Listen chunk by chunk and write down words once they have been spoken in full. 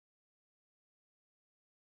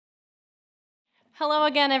Hello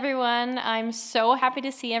again, everyone. I'm so happy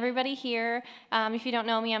to see everybody here. If you don't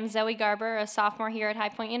know me, I'm Zoe Garber, a sophomore here at High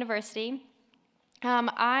Point University.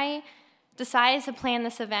 I decided to plan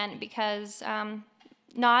this event because,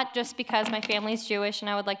 not just because my family's Jewish and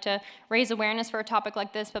I would like to raise awareness for a topic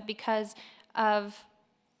like this, but because of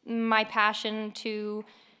my passion to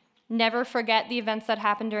never forget the events that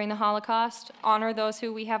happened during the Holocaust, honor those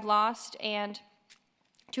who we have lost, and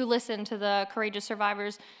to listen to the courageous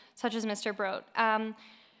survivors such as Mr. Brodt.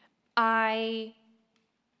 I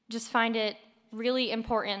just find it really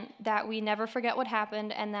important that we never forget what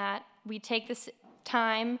happened and that we take this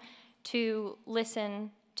time to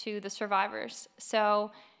listen to the survivors.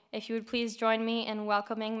 So if you would please join me in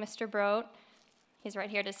welcoming Mr. Brodt. He's right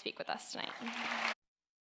here to speak with us tonight.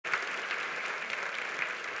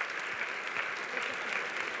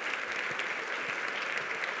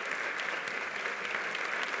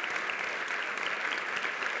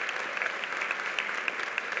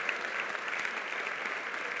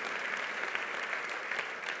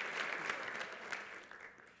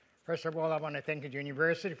 First of all, I want to thank the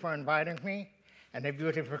university for inviting me, and the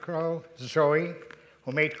beautiful girl, Zoe,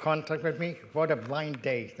 who made contact with me. What a blind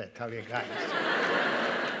date, I tell you guys.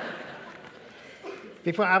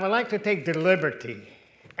 Before, I would like to take the liberty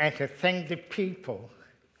and to thank the people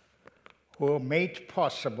who made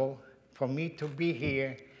possible for me to be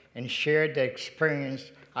here and share the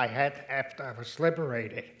experience I had after I was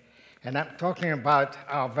liberated. And I'm talking about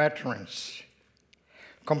our veterans.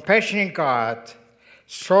 Compassionate God,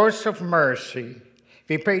 source of mercy,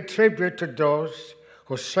 we pay tribute to those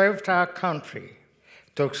who served our country,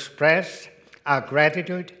 to express our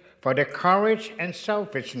gratitude for the courage and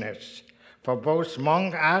selfishness for both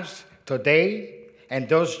among us today and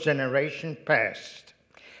those generations past.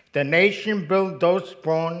 The nation built those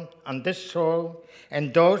born on this soil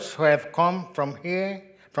and those who have come from here,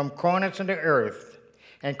 from corners of the earth,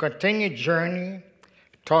 and continue journey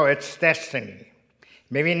toward its destiny.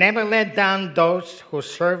 May we never let down those who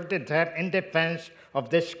served in defense of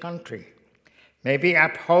this country. May we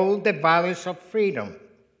uphold the values of freedom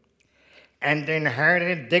and the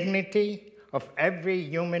inherited dignity of every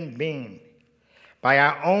human being. By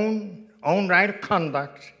our own right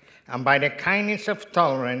conduct and by the kindness of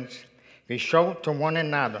tolerance we show to one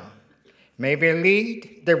another. May we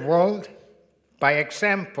lead the world by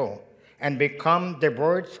example and become the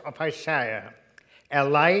words of Isaiah, a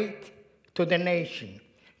light to the nation.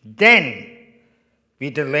 Then,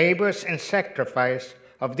 with the labors and sacrifice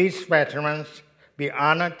of these veterans, be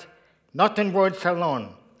honored not in words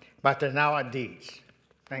alone, but in our deeds.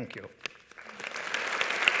 Thank you.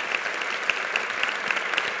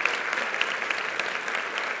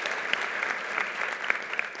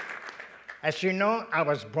 As you know, I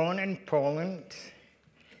was born in Poland,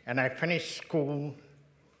 and I finished school,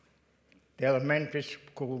 the elementary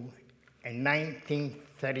school, in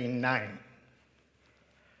 1939.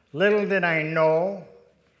 Little did I know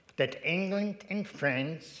that England and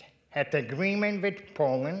France had agreement with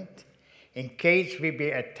Poland in case we be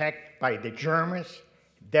attacked by the Germans,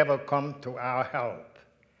 they will come to our help.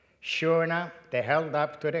 Sure enough, they held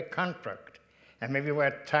up to the contract. And when we were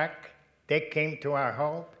attacked, they came to our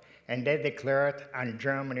help and they declared on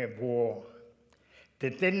Germany war.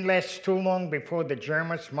 It didn't last too long before the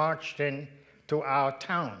Germans marched in to our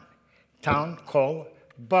town called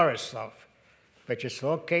Borisov, which is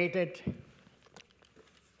located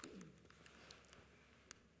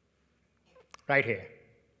right here.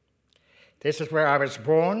 This is where I was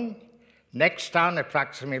born. Next town,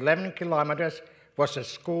 approximately 11 kilometers, was a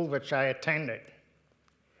school which I attended.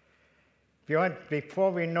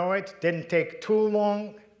 Before we know it, didn't take too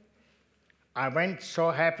long. I went,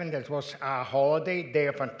 so happened it was our holiday, Day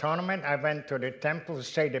of Atonement. I went to the temple to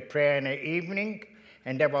say the prayer in the evening,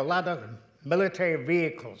 and there were a lot of military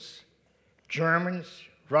vehicles. Germans,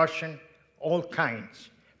 Russian, all kinds.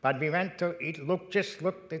 But we went to just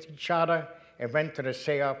looked at each other and went to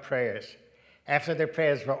say our prayers. After the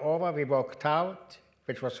prayers were over, we walked out,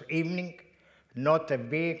 which was evening, not a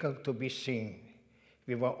vehicle to be seen.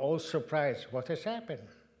 We were all surprised, what has happened?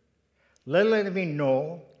 Little did we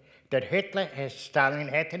know that Hitler and Stalin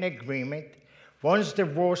had an agreement. Once the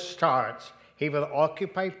war starts, he will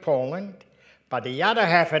occupy Poland, but the other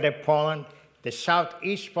half of the Poland, the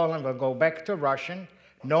southeast Poland, will go back to Russian,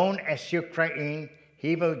 known as Ukraine.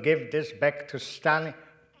 He will give this back to Stalin,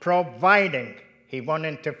 providing he won't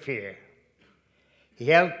interfere. He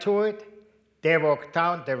held to it. They walked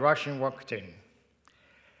out, the Russian walked in.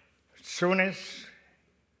 As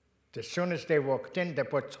soon as they walked in, they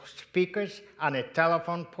put speakers on the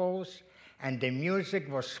telephone poles, and the music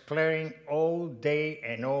was playing all day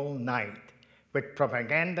and all night with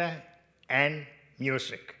propaganda and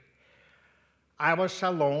music. I was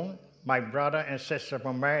alone. My brother and sister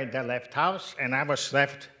were married. They left house, and I was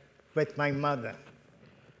left with my mother.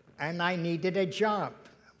 And I needed a job.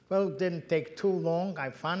 Well, it didn't take too long. I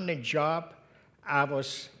found a job. I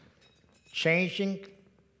was changing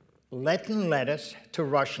Latin letters to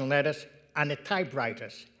Russian letters on the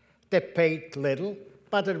typewriters. They paid little,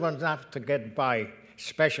 but it was enough to get by,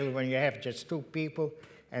 especially when you have just two people,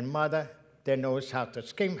 and mother, that knows how to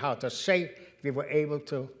scheme, how to save. We were able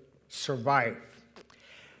to survive.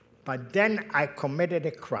 But then I committed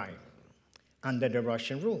a crime under the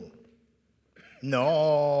Russian rule.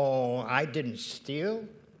 No, I didn't steal.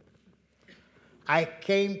 I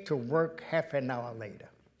came to work half an hour later.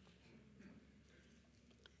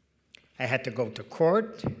 I had to go to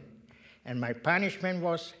court, and my punishment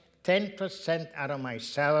was 10% out of my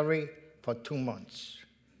salary for 2 months.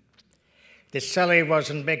 The salary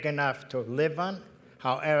wasn't big enough to live on.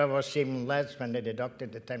 However, it was even less when they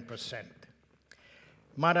deducted the 10%.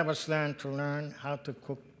 Mother was learning to learn how to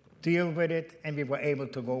deal with it, and we were able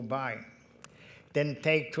to go by. Didn't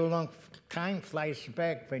take too long. Time flies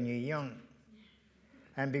back when you're young.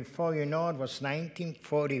 And before you know it, was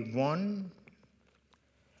 1941,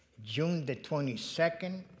 June the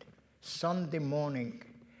 22nd, Sunday morning.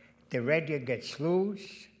 The radio gets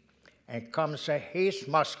loose and comes and says, here's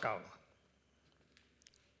Moscow.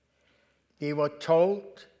 We were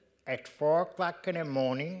told at 4 o'clock in the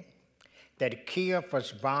morning that Kiev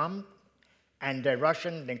was bombed and the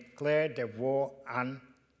Russians declared the war on,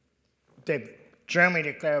 Germany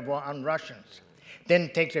declared war on Russians.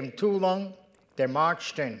 Didn't take them too long, they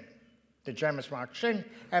marched in. The Germans marched in,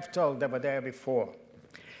 after all, they were there before.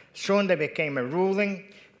 Soon they became a ruling.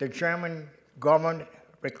 The German government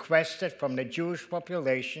requested from the Jewish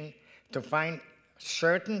population to find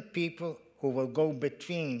certain people who will go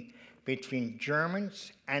between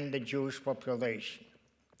Germans and the Jewish population.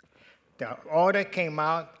 The order came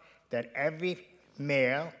out that every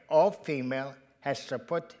male or female has to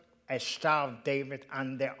put a Star of David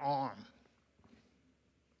on their arm.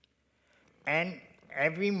 And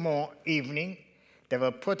every evening, they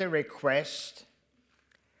will put a request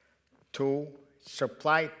to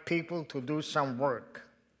supply people to do some work.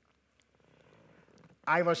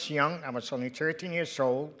 I was young. I was only 13 years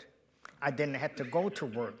old. I didn't have to go to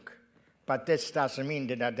work. But this doesn't mean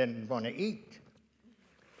that I didn't want to eat.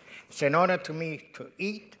 So in order for me to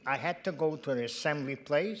eat, I had to go to the assembly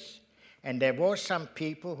place, and there were some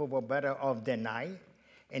people who were better off than I,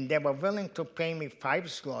 and they were willing to pay me 5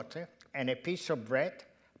 zloty and a piece of bread,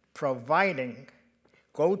 providing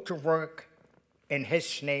go to work in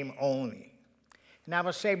his name only. And I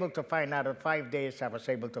was able to find out of 5 days, I was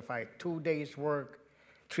able to find 2 days' work,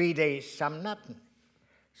 3 days, some nothing.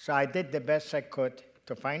 So I did the best I could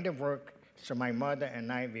to find the work so my mother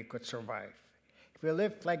and I, we could survive. We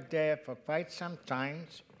lived like that for quite some time.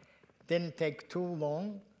 Didn't take too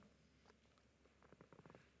long.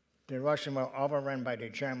 The Russians were overrun by the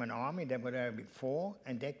German army. They were there before,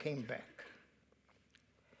 and they came back.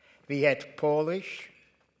 We had Polish,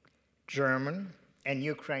 German, and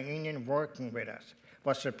Ukrainian working with us. It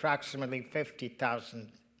was approximately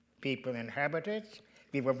 50,000 people inhabited.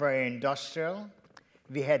 We were very industrial.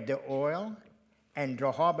 We had the oil, and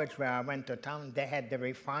Drohobych, where I went to town, they had the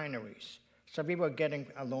refineries. So we were getting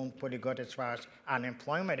along pretty good as far as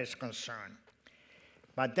unemployment is concerned.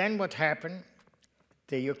 But then what happened,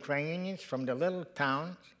 the Ukrainians from the little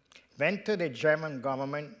towns went to the German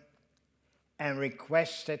government and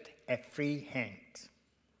requested a free hand.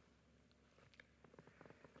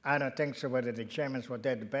 I don't think so whether the Germans were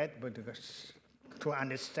that bad to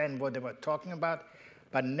understand what they were talking about,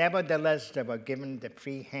 but nevertheless they were given the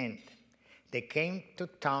free hand. They came to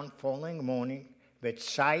town following morning with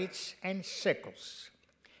scythes and sickles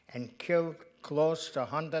and killed close to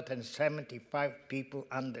 175 people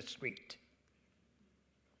on the street.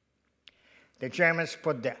 The Germans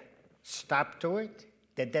put the stop to it.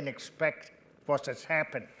 They didn't expect what has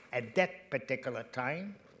happened at that particular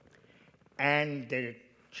time. And the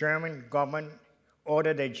German government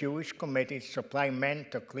ordered a Jewish committee to supply men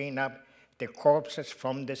to clean up the corpses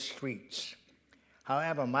from the streets.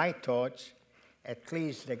 However, my thoughts, at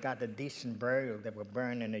least they got a decent burial. They were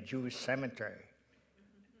burned in a Jewish cemetery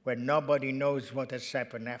where nobody knows what has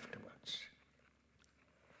happened afterwards.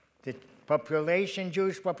 The population,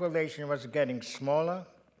 Jewish population, was getting smaller.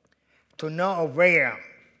 To no aware,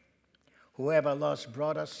 whoever lost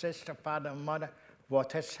brother, sister, father, mother,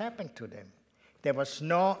 what has happened to them. There was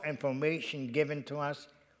no information given to us.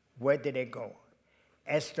 Where did they go?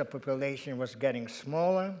 As the population was getting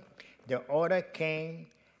smaller, the order came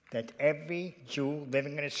that every Jew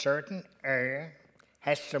living in a certain area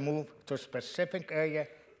has to move to a specific area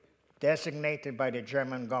designated by the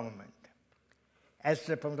German government. As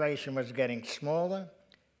the population was getting smaller,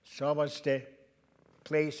 so was the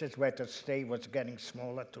places where to stay was getting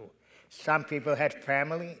smaller too. Some people had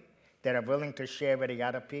family that are willing to share with the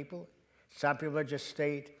other people. Some people just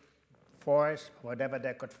stayed forest, whatever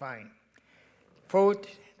they could find. Food,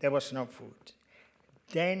 there was no food.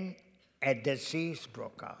 Then a disease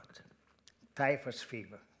broke out, typhus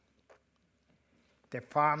fever. The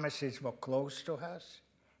pharmacies were close to us.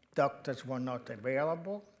 Doctors were not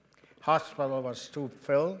available. Hospital was too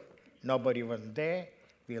filled. Nobody was there.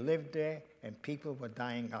 We lived there, and people were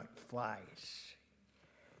dying like flies.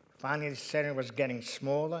 Finally, the center was getting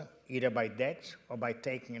smaller, either by deaths or by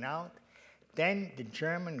taking it out. Then the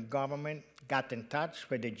German government got in touch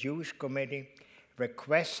with the Jewish committee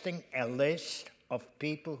requesting a list of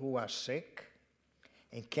people who are sick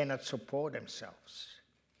and cannot support themselves,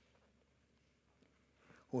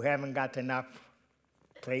 who haven't got enough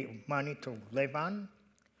money to live on,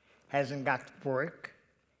 hasn't got work,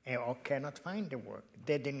 or cannot find the work.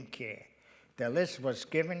 They didn't care. The list was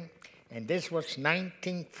given, and this was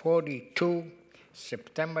 1942,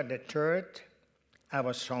 September the 3rd. I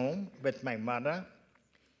was home with my mother,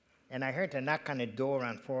 and I heard a knock on the door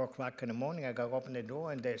around 4 o'clock in the morning. I go open the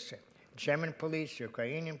door, and there's German police,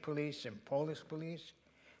 Ukrainian police, and Polish police.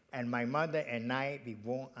 And my mother and I, we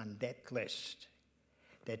were on that list.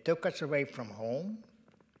 They took us away from home,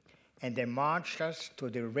 and they marched us to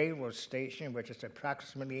the railroad station, which is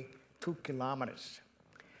approximately 2 kilometers.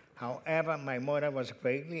 However, my mother was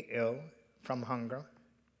gravely ill from hunger.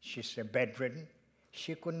 She's bedridden.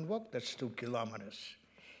 She couldn't walk those 2 kilometers.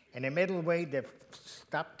 In the middle way, they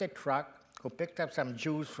stopped the truck, who picked up some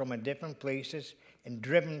Jews from different places and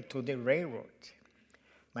driven to the railroad.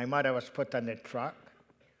 My mother was put on the truck.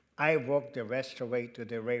 I walked the rest of the way to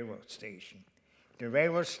the railroad station. The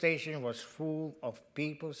railroad station was full of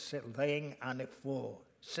people laying on the floor,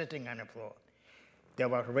 sitting on the floor. There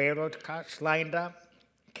were railroad cars lined up,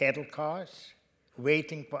 cattle cars,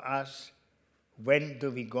 waiting for us. When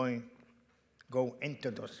do we go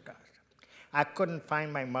into those cars? I couldn't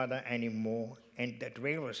find my mother anymore in that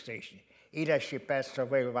railroad station. Either she passed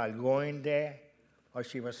away while going there, or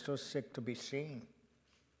she was too sick to be seen.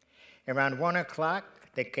 Around 1 o'clock,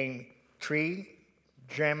 there came 3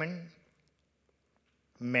 German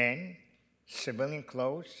men, civilian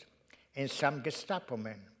clothes, and some Gestapo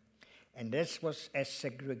men. And this was a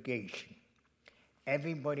segregation.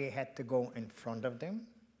 Everybody had to go in front of them.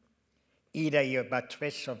 Either you by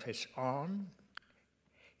twist of his arm,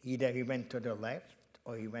 either he went to the left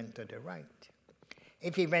or he went to the right.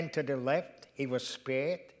 If he went to the left, he was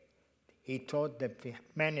spared. He thought that the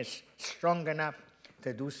man is strong enough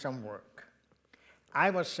to do some work.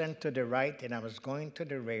 I was sent to the right, and I was going to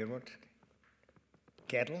the railroad,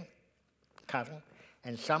 cattle,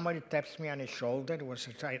 and somebody taps me on the shoulder. There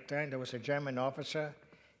was a German officer,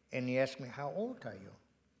 and he asked me, "How old are you?"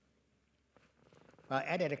 Well, I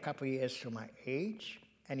added a couple of years to my age,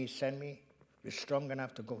 and he sent me, "You're strong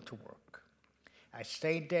enough to go to work." I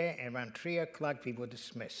stayed there, and around 3 o'clock, we were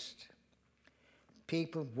dismissed.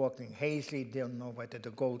 People walking hazily, they don't know whether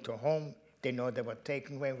to go to home. They know they were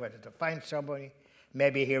taken away, whether to find somebody.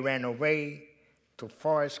 Maybe he ran away to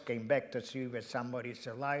forest, came back to see where somebody's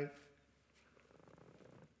alive.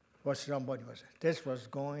 This was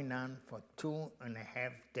going on for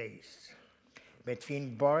 2.5 days.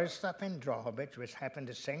 Between Borisov and Drohobych, which happened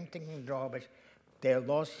the same thing in Drohobych, they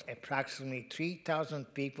lost approximately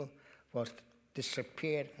 3,000 people, was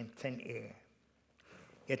disappeared in thin air.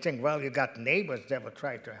 You think, well, you got neighbors that will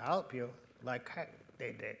try to help you, like heck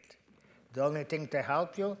they did. The only thing to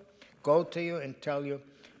help you, go to you and tell you,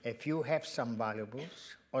 if you have some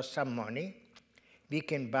valuables or some money, we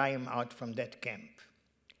can buy them out from that camp.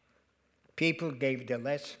 People gave the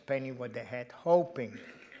last penny what they had, hoping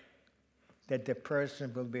that the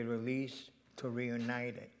person will be released to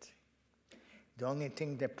reunite it. The only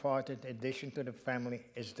thing that parted, in addition to the family,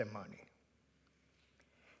 is the money.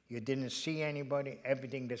 You didn't see anybody,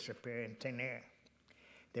 everything disappeared in thin air.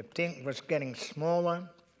 The thing was getting smaller.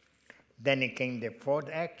 Then it came the fourth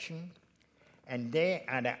action, and there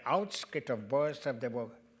at the outskirts of Borisov, there were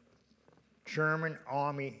German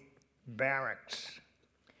army barracks.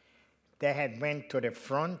 They had went to the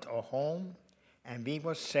front or home, and we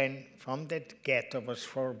were sent from that ghetto, was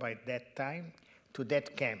for by that time, to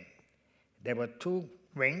that camp. There were 2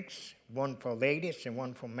 wings, one for ladies and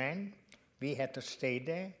one for men. We had to stay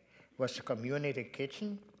there. It was a community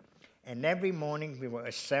kitchen, and every morning we were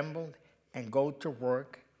assembled and go to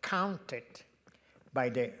work, counted by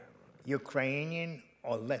the Ukrainian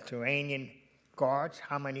or Lithuanian guards,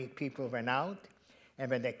 how many people went out, and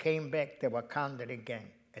when they came back, they were counted again.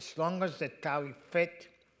 As long as the tally fit,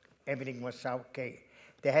 everything was okay.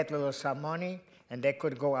 They had a little some money, and they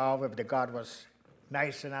could go out if the guard was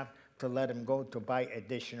nice enough to let them go to buy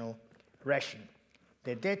additional ration.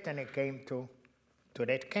 They did, and it came to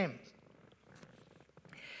that camp.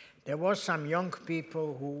 There were some young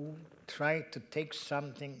people who tried to take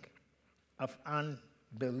something of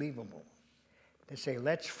unbelievable. They say,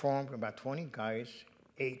 let's form about 20 guys,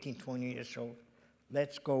 18, 20 years old.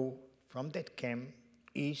 Let's go from that camp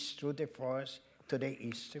east through the forest to the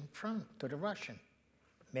eastern front, to the Russian.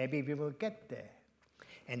 Maybe we will get there.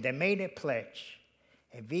 And they made a pledge.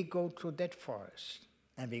 If we go through that forest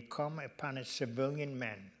and we come upon a civilian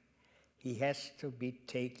man, he has to be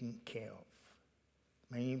taken care of.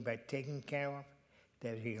 I mean by taken care of,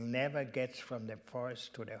 that he never gets from the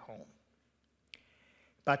forest to the home.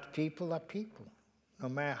 But people are people, no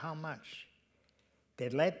matter how much. They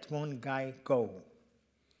let one guy go.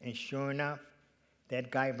 And sure enough, that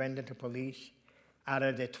guy went to the police. Out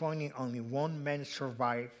of the 20, only one man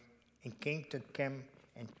survived and came to camp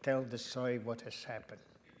and tell the story what has happened.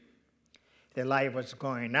 The life was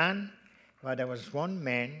going on, but there was one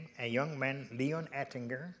man, a young man, Leon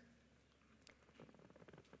Ettinger.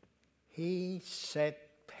 He said,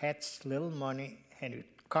 had little money, and he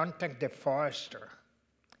contacted the forester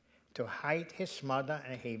to hide his mother,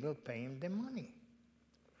 and he will pay him the money,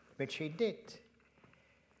 which he did.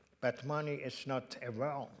 But money is not a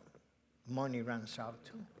well. Money runs out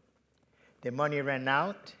too. The money ran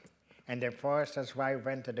out, and the forester's wife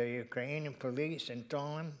went to the Ukrainian police and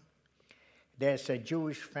told him, there's a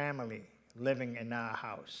Jewish family living in our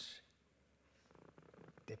house.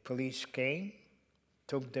 The police came,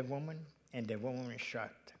 took the woman, and the woman was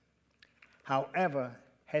shot. However,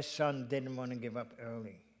 his son didn't want to give up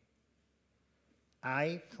early.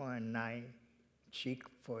 Eye for an eye, cheek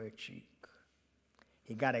for a cheek.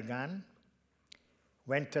 He got a gun,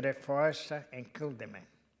 went to the forester, and killed the man.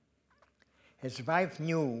 His wife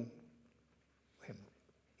knew him.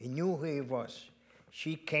 He knew who he was.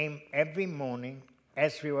 She came every morning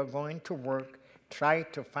as we were going to work,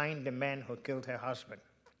 tried to find the man who killed her husband.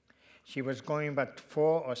 She was going about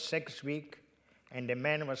 4 or 6 weeks, and the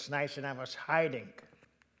man was nice enough, was hiding,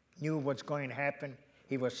 knew what's going to happen.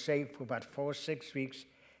 He was safe for about 4 or 6 weeks,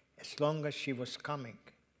 as long as she was coming.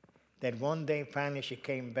 That one day, finally, she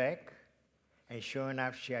came back, and sure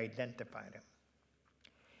enough, she identified him.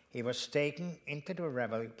 He was taken into the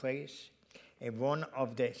reveille place, and one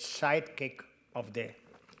of the sidekick of the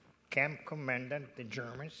camp commandant, the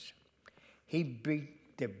Germans, he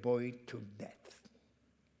beat the boy to death.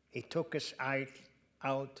 He took his eye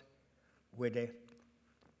out with a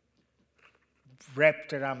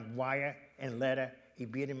wrapped around wire and leather. He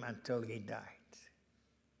beat him until he died.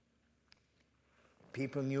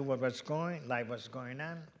 People knew what was life was going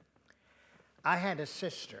on. I had a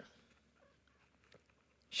sister.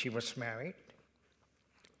 She was married,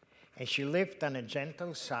 and she lived on a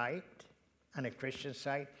gentle side, on a Christian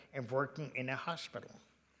side, and working in a hospital.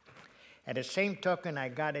 At the same token, I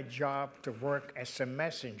got a job to work as a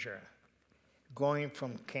messenger, going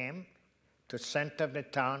from camp to center of the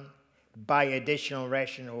town, buy additional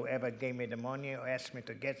ration, whoever gave me the money or asked me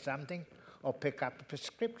to get something, or pick up a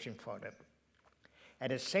prescription for them. At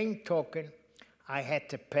the same token, I had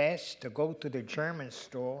to pass to go to the German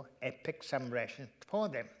store and pick some ration for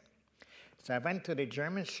them. So I went to the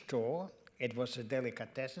German store. It was a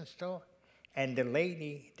delicatessen store, and the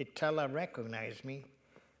lady, the teller, recognized me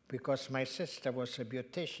because my sister was a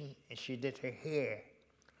beautician and she did her hair.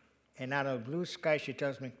 And out of blue sky, she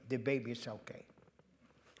tells me, the baby's okay.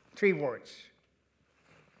 3 words.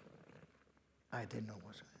 I didn't know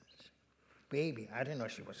what it was. Baby. I didn't know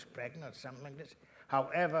she was pregnant or something like this.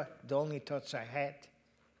 However, the only thoughts I had,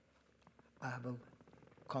 I will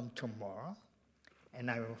come tomorrow and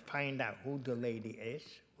I will find out who the lady is,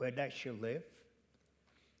 where does she live.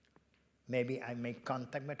 Maybe I make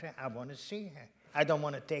contact with her. I want to see her. I don't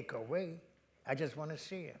want to take her away. I just want to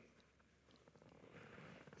see her.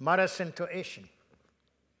 Mother's intuition.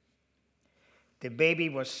 The baby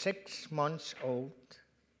was 6 months old.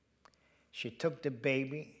 She took the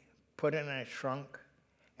baby, put it in a trunk,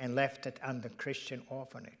 and left it on the Christian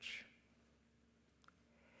orphanage.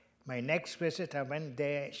 My next visit, I went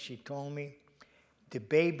there. She told me, the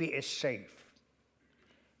baby is safe.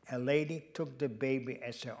 A lady took the baby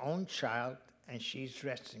as her own child, and she's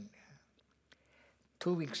resting there.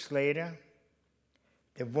 2 weeks later,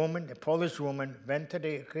 the woman, the Polish woman, went to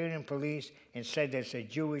the Ukrainian police and said there's a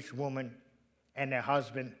Jewish woman and her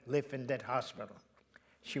husband live in that hospital.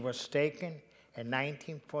 She was taken in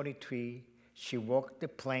 1943. She walked the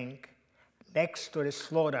plank next to the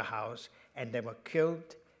slaughterhouse, and they were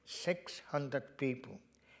killed 600 people.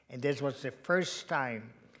 And this was the first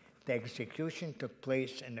time the execution took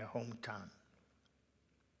place in their hometown.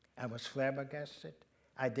 I was flabbergasted.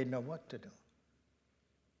 I didn't know what to do.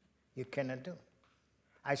 You cannot do.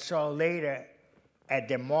 I saw later at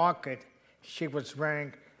the market, she was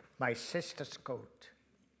wearing my sister's coat.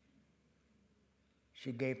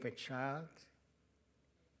 She gave a child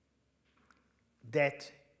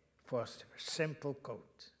death for a simple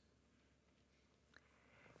coat.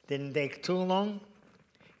 Didn't take too long.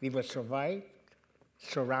 We were surrounded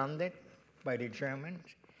by the Germans,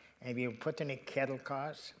 and we were put in a cattle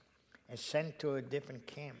cars and sent to a different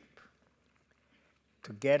camp.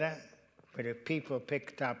 Together with the people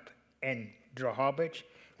picked up in Drohobych,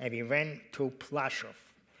 and we went to Plaszow.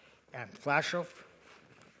 And Plaszow,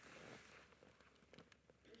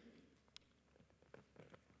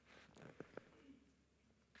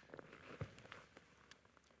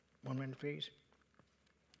 one minute, please.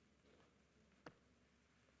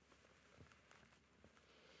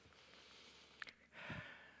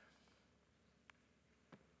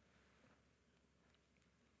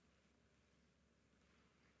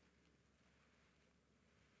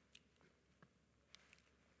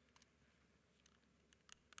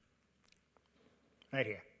 Right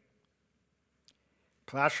here.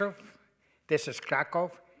 Plaszow, this is Krakow,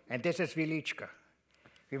 and this is Wieliczka.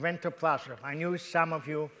 We went to Plaszow. I knew some of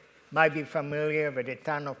you might be familiar with the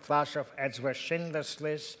town of Plaszow, as where Schindler's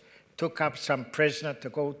List took up some prisoner to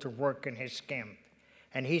go to work in his camp.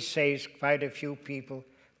 And he saves quite a few people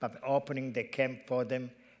by opening the camp for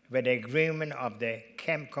them with the agreement of the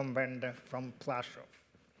camp commander from Plaszow.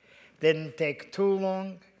 Didn't take too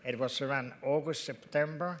long. It was around August,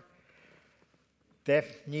 September. They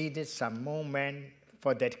needed some more men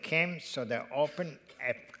for that camp, so they opened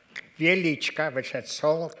a Wieliczka, which had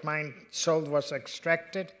salt was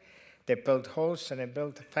extracted. They built holes and they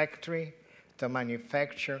built a factory to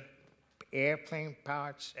manufacture airplane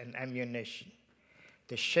parts and ammunition.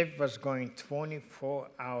 The ship was going 24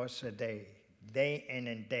 hours a day in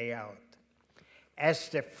and day out. As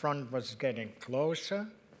the front was getting closer,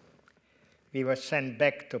 we were sent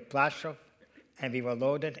back to Plaszow, and we were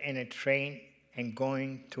loaded in a train and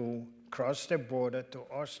going to cross the border to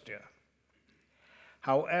Austria.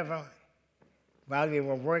 However, while we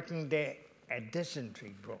were working there, a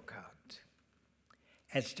dysentery broke out.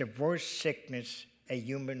 It's the worst sickness a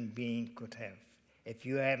human being could have if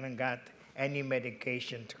you haven't got any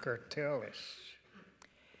medication to curtail it.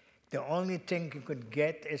 The only thing you could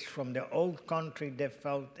get is from the old country. They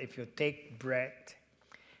felt if you take bread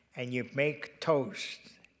and you make toast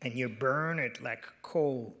and you burn it like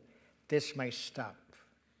coal, this might stop.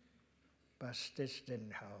 But this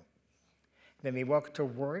didn't help. When we walked to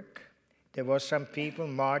work, there were some people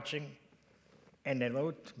marching, and they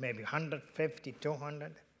load maybe 150,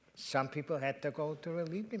 200. Some people had to go to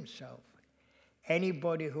relieve themselves.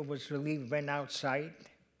 Anybody who was relieved went outside.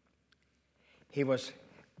 He was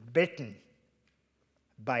bitten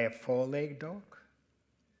by a four-legged dog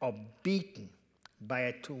or beaten by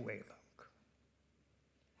a two-way dog.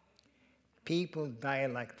 People die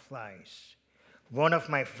like flies. One of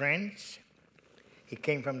my friends, he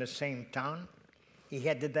came from the same town. He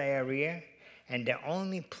had the diarrhea, and the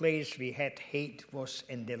only place we had heat was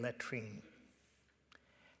in the latrine.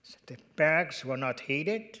 So the barracks were not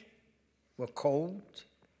heated, were cold,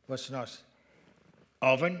 was no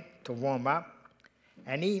oven to warm up,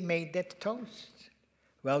 and he made that toast.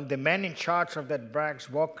 Well, the man in charge of that barracks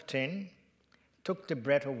walked in, took the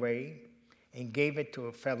bread away, and gave it to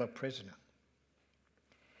a fellow prisoner.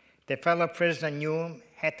 The fellow prisoner knew him,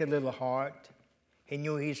 had a little heart. He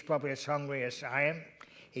knew he's probably as hungry as I am.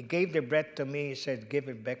 He gave the bread to me. He said, give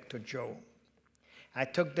it back to Joe. I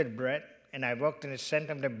took the bread, and I walked in the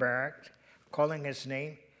center of the barracks, calling his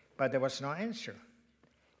name, but there was no answer.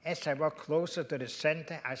 As I walked closer to the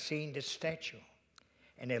center, I seen the statue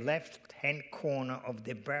in the left-hand corner of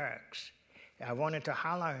the barracks. I wanted to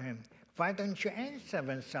holler at him, why don't you answer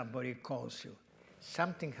when somebody calls you?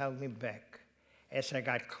 Something held me back. As I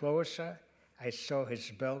got closer, I saw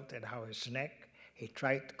his belt and how his neck. He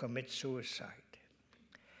tried to commit suicide.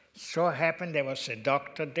 So happened there was a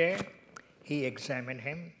doctor there. He examined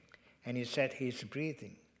him, and he said, he's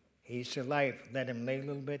breathing. He's alive. Let him lay a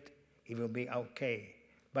little bit. He will be okay.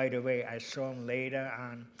 By the way, I saw him later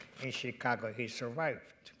on in Chicago. He survived.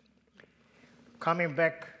 Coming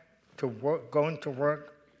back to work, going to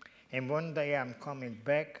work, and one day I'm coming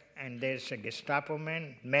back, and there's a Gestapo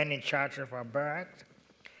man in charge of our barracks,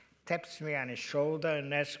 taps me on his shoulder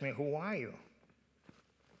and asks me, who are you?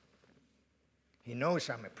 He knows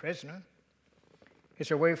I'm a prisoner. He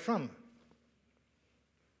said, where are you from?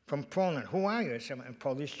 from Poland. Who are you? I said, I'm a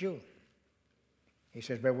Polish Jew. He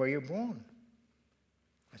says, where were you born?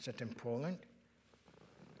 I said, in Poland.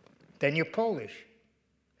 Then you're Polish.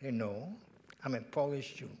 He said, no, I'm a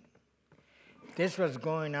Polish Jew. This was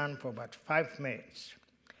going on for about 5 minutes.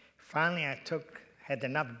 Finally, had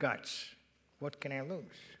enough guts. What can I lose?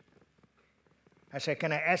 I said,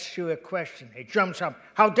 can I ask you a question? He jumps up.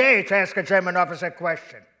 How dare you to ask a German officer a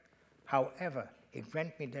question? However, he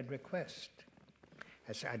granted me that request.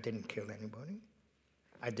 I said, I didn't kill anybody.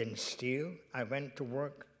 I didn't steal. I went to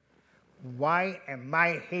work. Why am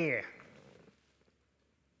I here?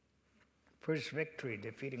 First victory,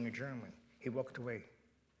 defeating a German. He walked away.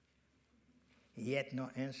 He had no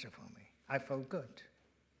answer for me. I felt good.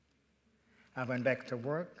 I went back to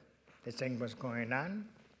work. The thing was going on.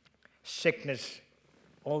 Sickness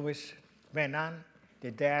always went on.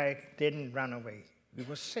 The day I didn't run away. We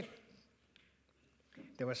were sick.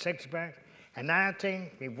 There were 6 bags. Another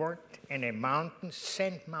thing, we worked in a mountain,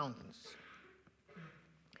 sand mountains.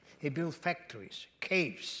 He built factories,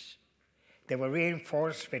 caves. They were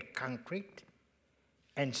reinforced with concrete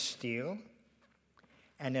and steel.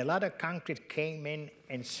 And a lot of concrete came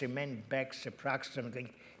in cement bags,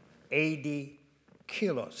 approximately 80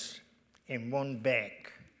 kilos in one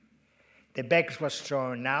bag. The bags were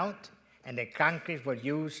thrown out, and the concrete was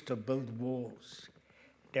used to build walls.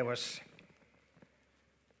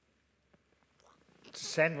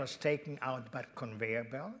 Sand was taken out by conveyor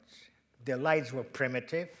belts. The lights were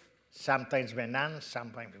primitive. Sometimes went on,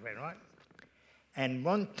 sometimes went on. And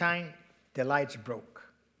one time, the lights broke,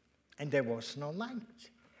 and there was no light.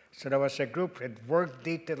 So there was a group that work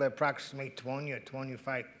detail, approximately 20 or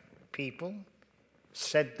 25 people,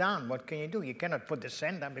 sat down. What can you do? You cannot put the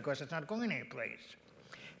sand down because it's not going anyplace.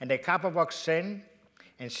 And the copper walks in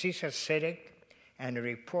and sees her sitting, and the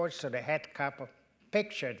reports to the head copper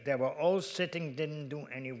pictured they were all sitting, didn't do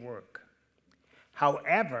any work.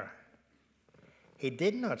 However, he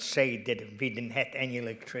did not say that we didn't have any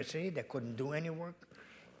electricity, they couldn't do any work.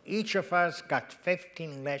 Each of us got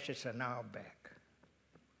 15 lashes an hour back.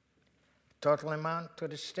 Total amount to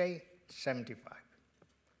the state, 75.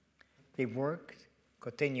 We worked,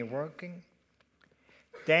 continued working.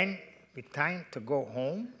 Then, with time to go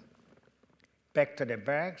home, back to the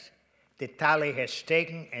barracks, the tally has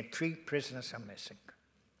taken and 3 prisoners are missing.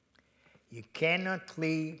 You cannot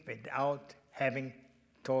leave without having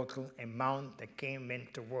total amount that came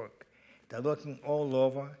into work. They're looking all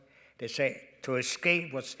over. They say to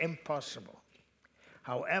escape was impossible.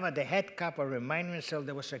 However, the head copper reminded himself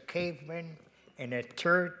there was a caveman in a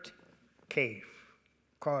 3rd cave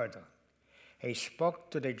corridor. He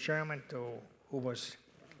spoke to the German who was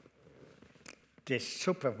the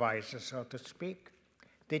supervisor, so to speak.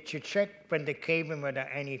 Did you check when the caveman whether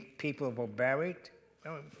any people were buried?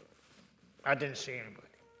 No, I didn't see anybody.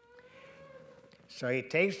 So he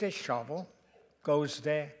takes the shovel, goes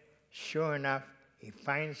there. Sure enough, he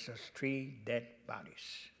finds those 3 dead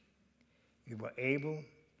bodies. We were able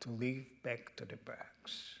to leave back to the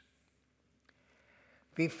barracks.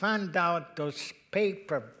 We found out those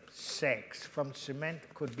paper sacks from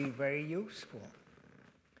cement could be very useful.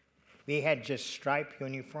 We had just striped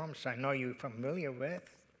uniforms I know you're familiar with.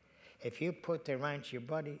 If you put it around your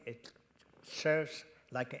body, it serves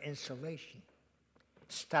like an insulation.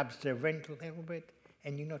 Stops the wind a little bit,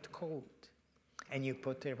 and you're not cold. And you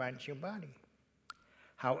put it around your body.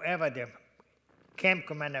 However, the camp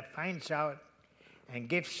commander finds out and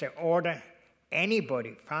gives the order,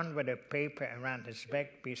 anybody found with a paper around his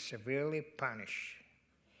back be severely punished.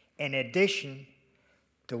 In addition,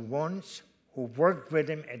 the ones who worked with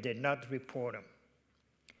him and did not report him.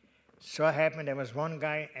 So it happened there was one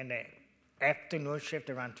guy in the afternoon shift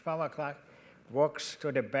around 12 o'clock, walks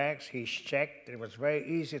to the bags, he's checked. It was very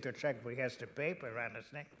easy to check, but he has the paper around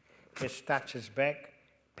his neck. Just touches back,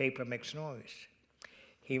 paper makes noise.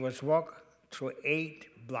 He was walked through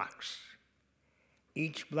 8 blocks.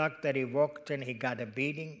 Each block that he walked in, he got a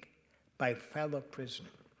beating by fellow prisoner.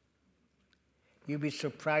 You'd be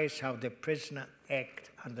surprised how the prisoner act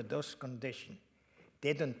under those conditions.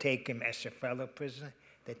 They don't take him as a fellow prisoner.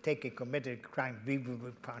 They take a committed crime, we will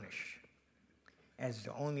be punished. That's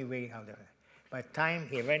the only way how they. By the time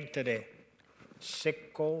he went to the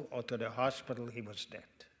sick call or to the hospital, he was dead.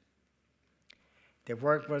 The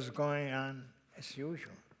work was going on as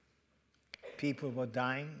usual. People were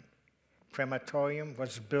dying. Crematorium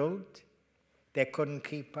was built. They couldn't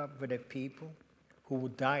keep up with the people who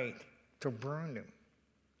died to burn them.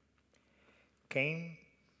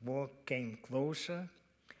 War came closer,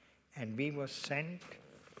 and we were sent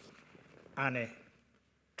on a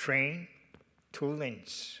train. 2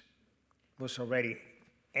 lanes was already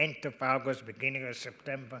end of August, beginning of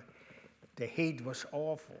September. The heat was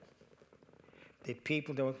awful. The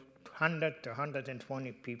people, there were 100 to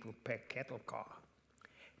 120 people per kettle car.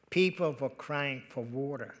 People were crying for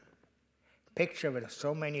water. Picture with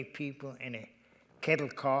so many people in a kettle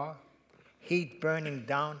car, heat burning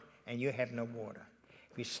down, and you have no water.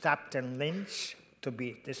 We stopped in Linz to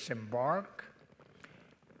be disembarked,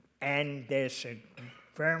 and there's a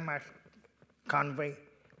Wehrmacht convoy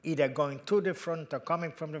either going to the front or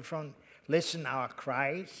coming from the front. Listen our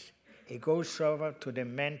cries. He goes over to the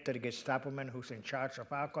men, to the Gestapo man who's in charge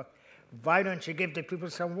of alcohol. Why don't you give the people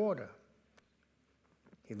some water?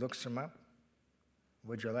 He looks them up.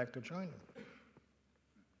 Would you like to join him?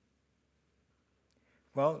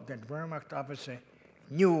 Well, that Wehrmacht officer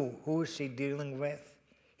knew who he dealing with.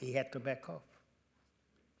 He had to back off.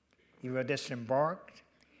 He was disembarked.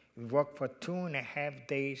 We walked for 2.5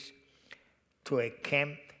 days to a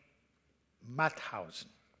camp, Mauthausen.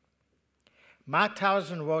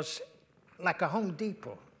 Mauthausen was like a Home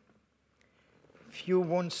Depot. If you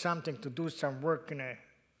want something to do some work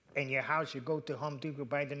in your house, you go to Home Depot,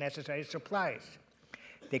 buy the necessary supplies.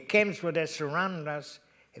 The camps where they surrounded us,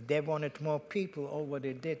 if they wanted more people, all what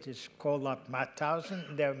they did is call up Mauthausen,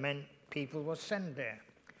 and their men, people were sent there.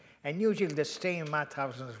 And usually the stay in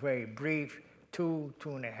Mauthausen is very brief,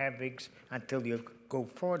 2.5 weeks, until you go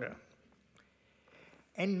further.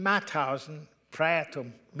 In Mauthausen, prior to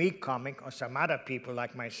me coming, or some other people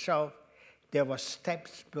like myself, there were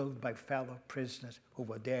steps built by fellow prisoners who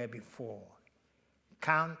were there before.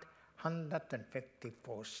 Count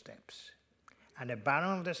 154 steps. At the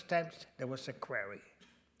bottom of the steps, there was a quarry.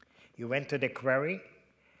 You went to the quarry,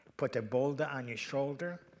 put a boulder on your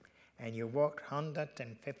shoulder, and you walked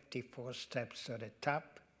 154 steps to the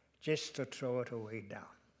top just to throw it away down.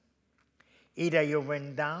 Either you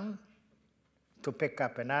went down to pick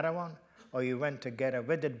up another one, or you went together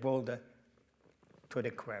with the boulder to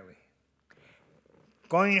the quarry.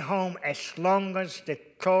 Going home, as long as the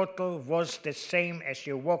total was the same as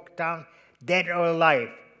you walked down, dead or alive,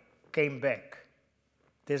 came back.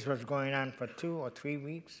 This was going on for 2 or 3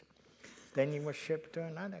 weeks. Then you were shipped to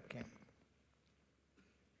another camp.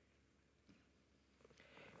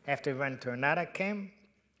 After we went to another camp,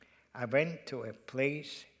 I went to a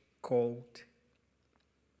place called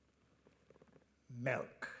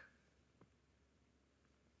Milk.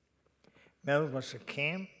 Milk was a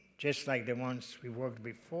camp, just like the ones we worked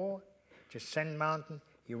before, just Sand Mountain.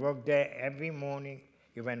 You worked there every morning.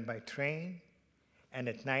 You went by train, and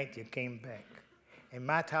at night you came back. In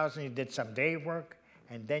Mauthausen, you did some day work,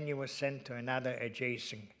 and then you were sent to another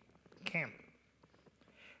adjacent camp.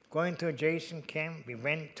 Going to adjacent camp, we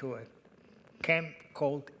went to a camp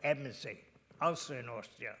called Ebensee, also in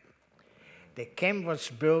Austria. The camp was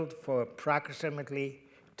built for approximately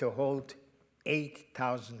to hold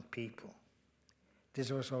 8,000 people. This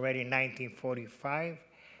was already 1945.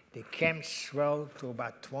 The camp swelled to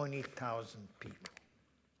about 20,000 people.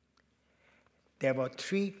 There were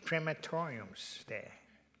 3 crematoriums there.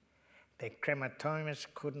 The crematoriums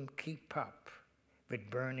couldn't keep up with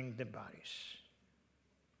burning the bodies.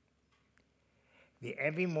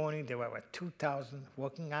 Every morning there were about 2,000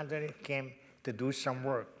 working under the camp to do some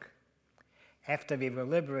work. After we were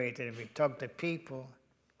liberated and we talked to people,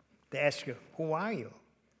 they asked you, who are you?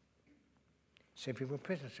 So we were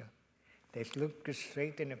prisoners. They looked us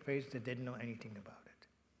straight in the face, they didn't know anything about it.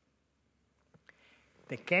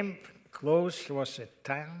 The camp close was a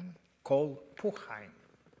town called Puchheim.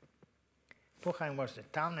 Puchheim was the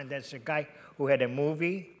town, and there's a guy who had a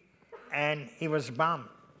movie, and he was bombed.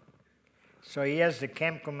 So he asked the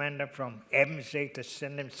camp commander from Ebensee to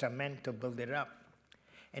send him some men to build it up.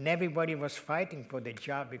 And everybody was fighting for the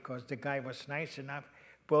job because the guy was nice enough,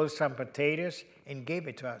 boiled some potatoes, and gave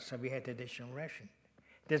it to us, so we had additional ration.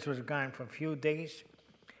 This was gone for a few days,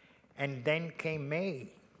 and then came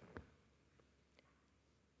May.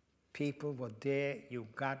 People were there, you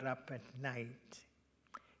got up at night,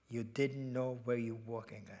 you didn't know where you were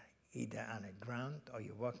walking, either on the ground or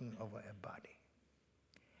you're walking over a body.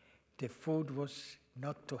 The food was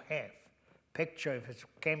not to have. Picture if a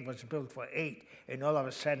camp was built for 8, and all of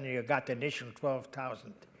a sudden you got the additional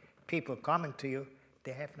 12,000 people coming to you,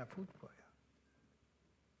 they have no food for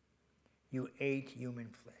you. You ate human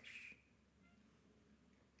flesh.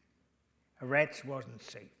 Rats wasn't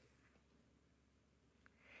safe.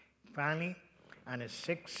 Finally, on the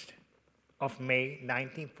 6th of May,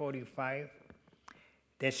 1945,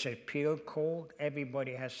 there's a appeal called.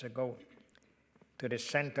 Everybody has to go to the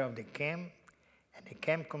center of the camp, and the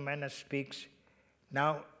camp commander speaks,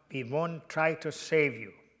 now we won't try to save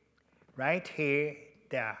you. Right here,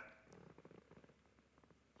 there are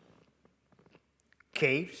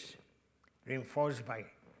caves, reinforced by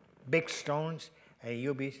big stones, and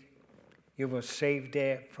you will save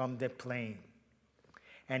there from the plain.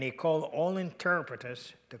 And he called all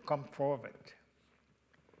interpreters to come forward.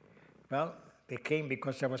 Well, they came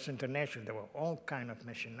because there was international. There were all kinds of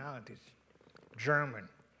nationalities. German,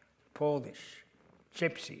 Polish,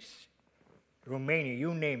 Gypsies, Romania,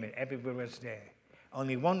 you name it, everybody was there.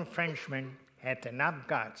 Only one Frenchman had enough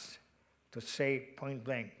guts to say point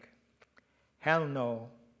blank, hell no,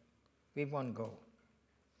 we won't go.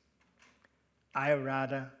 I'd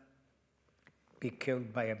rather be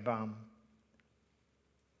killed by a bomb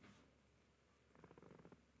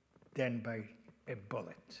than by a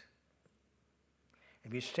bullet.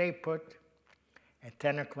 If you stay put, at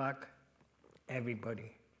 10 o'clock,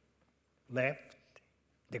 everybody left,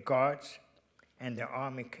 the guards and the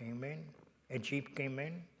army came in, a jeep came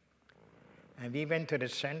in, and we went to the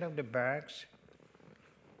center of the barracks,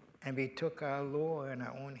 and we took our law in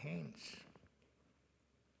our own hands.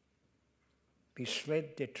 We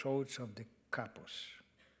slit the throats of the couples.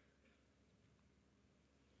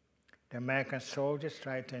 The American soldiers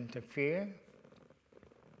tried to interfere.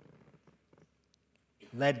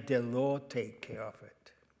 Let the law take care of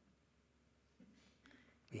it.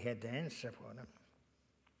 We had the answer for them.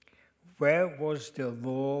 Where was the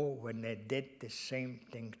law when they did the same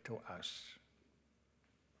thing to us?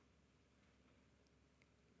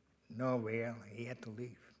 Nowhere. He had to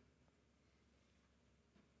leave.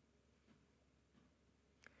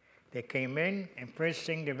 They came in, and first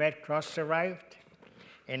thing the Red Cross arrived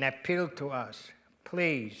and appealed to us,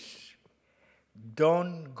 please,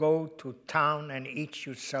 don't go to town and eat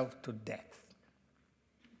yourself to death.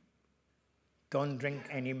 Don't drink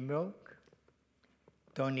any milk.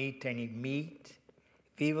 Don't eat any meat.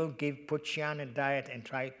 We will put you on a diet and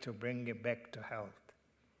try to bring you back to health.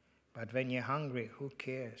 But when you're hungry, who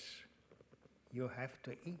cares? You have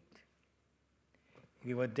to eat.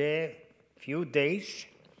 We were there a few days,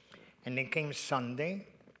 and then came Sunday,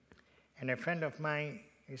 and a friend of mine,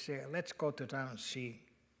 he said, let's go to town and see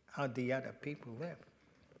how the other people live.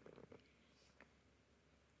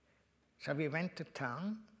 So we went to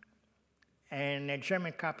town, and a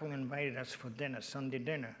German couple invited us for dinner, Sunday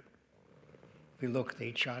dinner. We looked at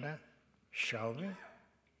each other, shall we?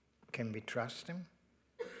 Can we trust him?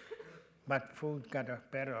 But food got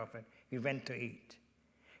better of it. We went to eat.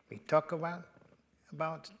 We talk about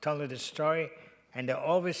tell her the story, and they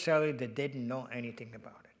always tell you they didn't know anything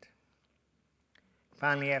about it.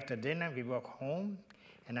 Finally, after dinner, we walked home,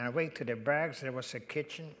 and on our way to the barracks, there was a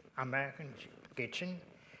kitchen, American kitchen,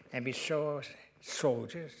 and we saw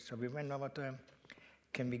soldiers, so we went over to them,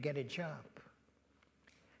 can we get a job?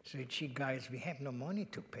 So gee, guys, we have no money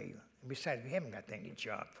to pay you. Besides, we haven't got any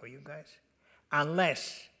job for you guys,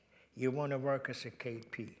 unless you want to work as a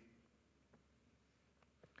KP.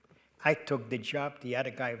 I took the job, the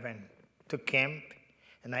other guy went to camp,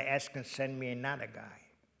 and I asked him to send me another guy.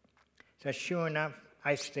 So sure enough,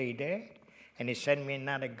 I stayed there, and he sent me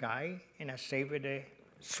another guy, and I stayed with the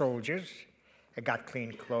soldiers. I got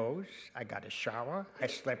clean clothes, I got a shower, I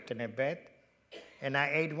slept in a bed, and I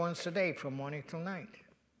ate once a day from morning till night.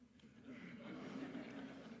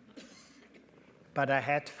 But I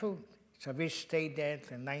had food, so we stayed there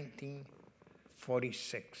till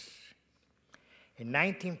 1946. In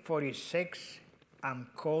 1946, I'm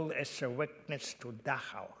called as a witness to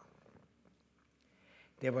Dachau.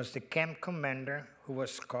 There was the camp commander who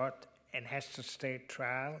was caught and has to stay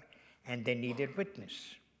trial, and they needed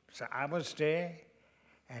witness. So I was there,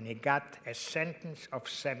 and he got a sentence of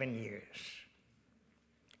 7 years.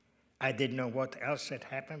 I didn't know what else had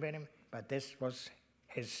happened with him, but this was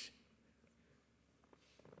his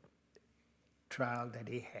trial that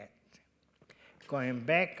he had. Going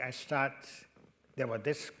back, there was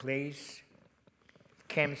this place,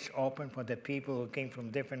 camps open for the people who came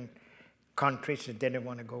from different countries that didn't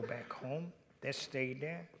want to go back home. They stayed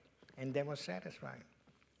there, and they were satisfied.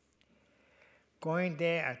 Going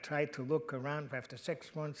there, I tried to look around. After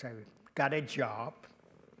 6 months, I got a job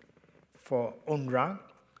for UNRWA,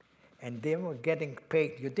 and they were getting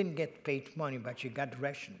paid. You didn't get paid money, but you got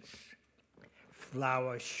rations.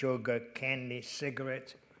 Flour, sugar, candy,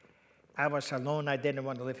 cigarettes. I was alone. I didn't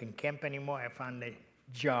want to live in camp anymore. I found a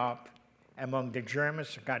job among the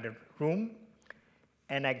Germans. I got a room,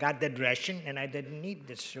 and I got the ration, and I didn't need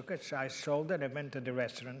the sugar, so I sold it. I went to the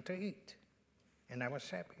restaurant to eat, and I was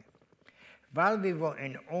happy. While we were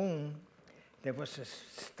in Ulm, there was a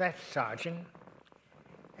staff sergeant,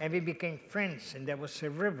 and we became friends, and there was a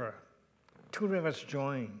river. 2 rivers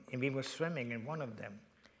joined, and we were swimming in one of them.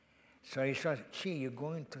 So he said, gee, you're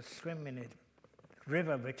going to swim in a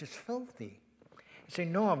river which is filthy. He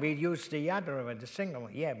said, no, we use the other river, the single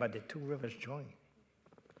one. Yeah, but the two rivers join.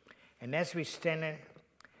 And as we stand there,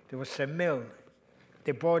 there was a mill.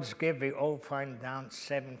 The boards give the old farm down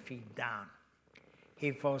 7 feet down.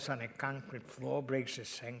 He falls on a concrete floor, breaks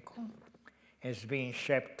his ankle, and is being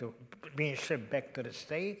shipped back to the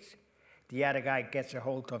States. The other guy gets a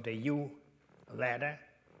hold of the U ladder,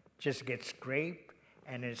 just gets scraped,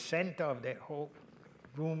 and in the center of the whole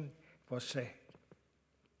room was a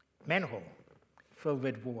manhole filled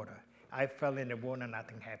with water. I fell in the water,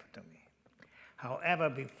 nothing happened to me.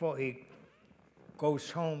 However, before he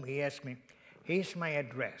goes home, he asked me, here's my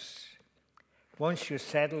address. Once you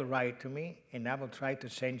settle, write to me, and I will try to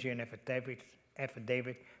send you an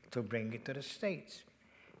affidavit to bring it to the States.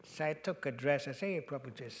 So I took address. I said, you're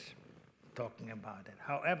probably just talking about it.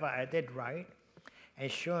 However, I did write,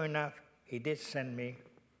 and sure enough, he did send me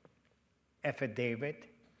affidavit,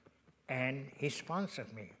 and he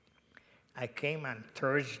sponsored me. I came on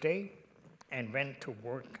Thursday and went to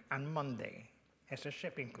work on Monday as a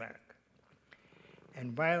shipping clerk.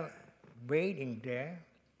 And while waiting there,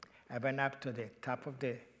 I went up to the top of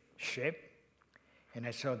the ship, and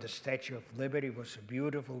I saw the Statue of Liberty. It was a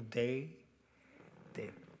beautiful day. The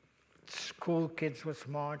school kids was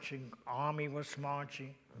marching, army was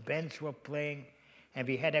marching, bands were playing, and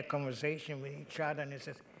we had a conversation with each other, and he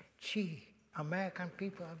says, gee, American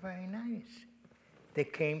people are very nice. They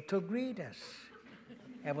came to greet us.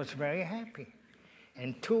 I was very happy.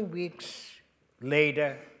 And 2 weeks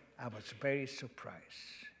later, I was very surprised.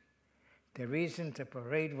 The reason the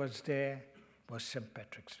parade was there was St.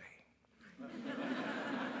 Patrick's Day.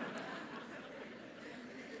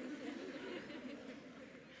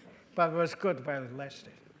 But it was good while it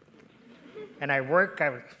lasted. And I worked,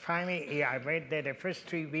 I went there the first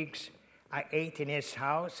 3 weeks. I ate in his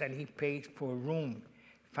house, and he paid for a room.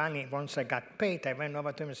 Finally, once I got paid, I went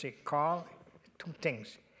over to him and said, Carl, 2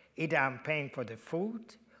 things. Either I'm paying for the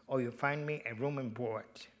food, or you find me a room and board.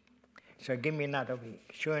 So give me another week.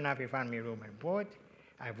 Sure enough, he found me a room and board.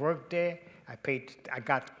 I worked there. I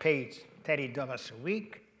got paid $30 a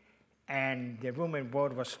week, and the room and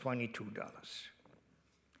board was $22.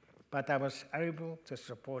 But I was able to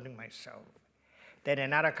supporting myself. Then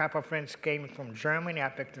another couple of friends came from Germany. I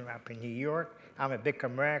picked them up in New York. I'm a big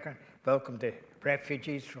American. Welcome the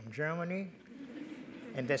refugees from Germany.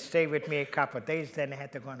 And they stayed with me a couple of days. Then I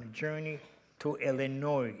had to go on a journey to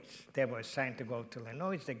Illinois. They were assigned to go to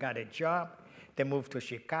Illinois. They got a job. They moved to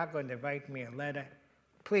Chicago, and they write me a letter.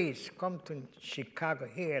 Please come to Chicago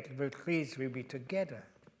here. Please, we'll be together.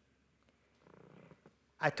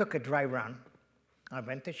 I took a dry run. I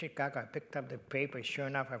went to Chicago. I picked up the paper. Sure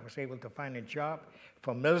enough, I was able to find a job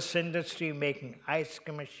for Mills Industry, making ice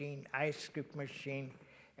cream machine,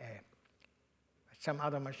 some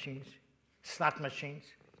other machines, slot machines.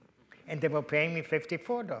 And they were paying me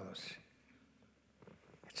 $54.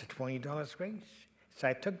 It's a $20 raise. So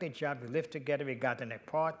I took the job. We lived together. We got an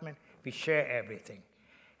apartment. We share everything.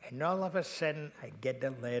 And all of a sudden, I get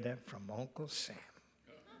a letter from Uncle Sam.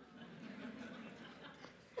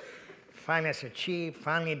 Finally, I said, Chief,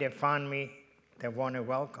 finally they found me. They want to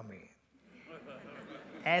welcome me.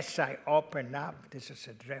 As I open up, this is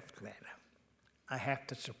a draft letter. I have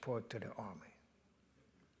to support to the Army.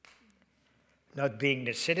 Not being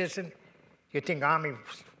the citizen, you think Army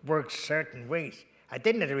works certain ways. I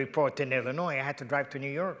didn't report in Illinois. I had to drive to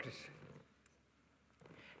New York.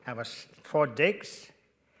 I was Fort Dix.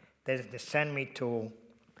 They sent me to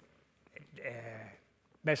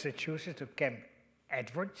Massachusetts, to Camp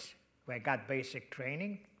Edwards, where I got basic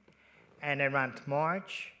training. And around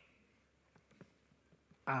March,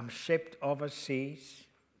 I'm shipped overseas,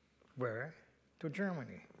 where? To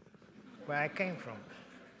Germany, where I came from.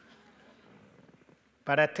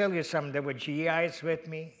 But I tell you something, there were GIs with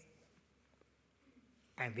me,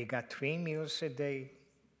 and we got 3 meals a day,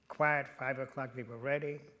 quiet, 5 o'clock we were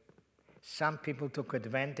ready. Some people took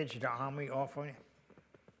advantage, the Army offered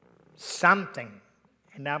something,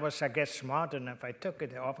 and I was, I guess, smart enough. I took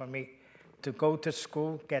it. They offered me to go to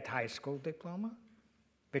school, get high school diploma,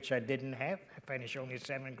 which I didn't have. I finished only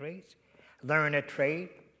 7th grade. Learn a trade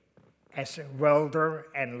as a welder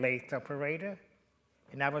and lathe operator,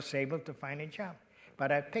 and I was able to find a job.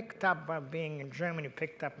 But I picked up, while being in Germany,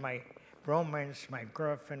 picked up my romance, my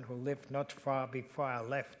girlfriend, who lived not far before I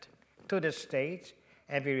left to the States,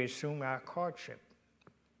 and we resumed our courtship.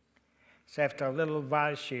 So after a little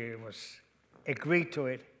while, she agreed to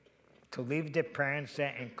it, to leave the parents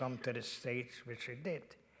there and come to the States, which she did.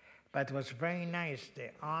 But it was very nice. The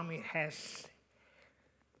Army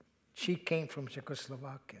she came from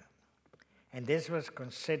Czechoslovakia. And this was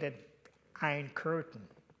considered Iron Curtain.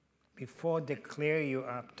 Before they clear you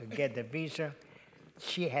up to get the visa,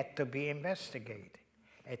 she had to be investigated.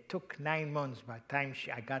 It took 9 months by the time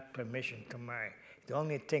I got permission to marry. The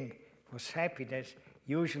only thing was happiness.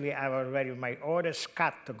 Usually I was ready with my orders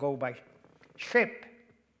cut to go by ship.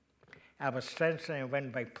 I was transferred and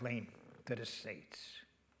went by plane to the States.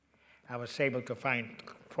 I was able to find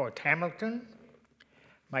Fort Hamilton.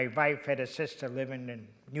 My wife had a sister living in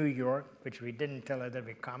New York, which we didn't tell her that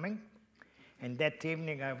we're coming. And that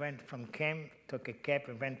evening I went from camp, took a cab,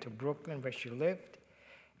 and went to Brooklyn where she lived.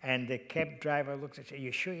 And the cab driver looks and said,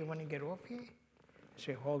 "You sure you want to get off here?" I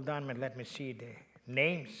said, "Hold on, and let me see the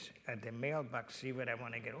names at the mailbox, see where I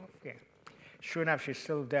want to get off here." Sure enough, she's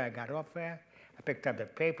still there. I got off there. I picked up the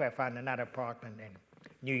paper. I found another apartment in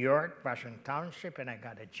New York, Washington Township, and I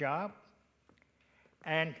got a job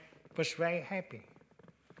and was very happy.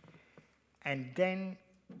 And then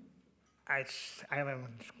I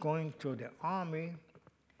was going to the Army,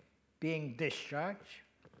 being discharged,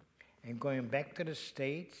 and going back to the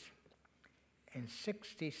States. In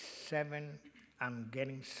 '67, I'm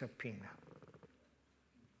getting subpoena.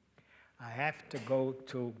 I have to go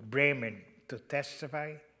to Bremen to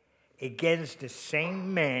testify against the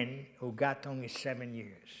same man who got only 7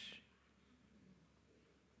 years.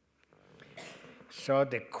 So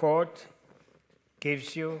the court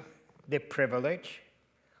gives you the privilege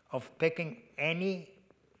of picking any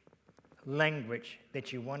language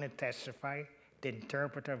that you want to testify. The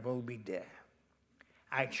interpreter will be there.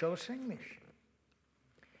 I chose English.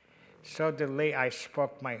 So I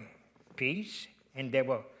spoke my piece, and there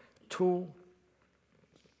were 2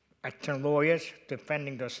 lawyers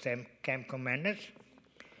defending those camp commanders,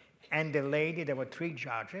 and the lady, there were 3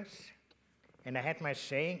 judges, and I had my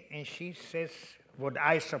saying, and she says, "What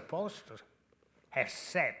I supposed to have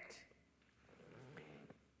said?"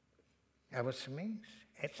 I was amazed.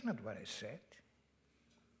 That's not what I said.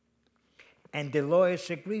 And the lawyers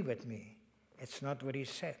agree with me. It's not what he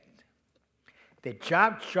said. The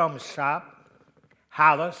judge jumps up,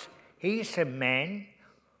 hollers. He's a man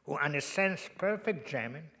who understands perfect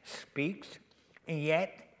German, speaks, and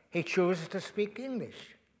yet he chooses to speak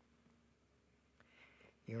English.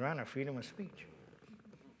 Your Honor, freedom of speech.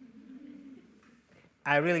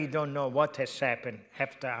 I really don't know what has happened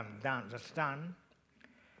after I'm done,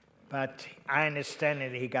 but I understand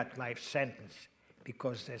that he got life sentence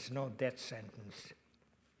because there's no death sentence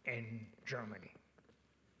in Germany.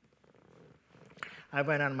 I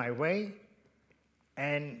went on my way,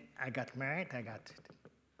 and I got married. I got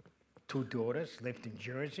 2 daughters, lived in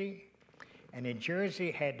Jersey, and in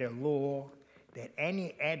Jersey had a law that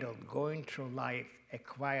any adult going through life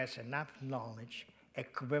acquires enough knowledge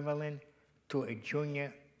equivalent to a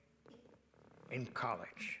junior in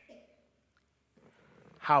college.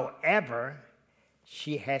 However,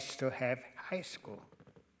 she has to have high school.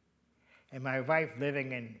 And my wife,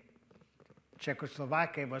 living in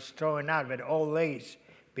Czechoslovakia, was thrown out with old ladies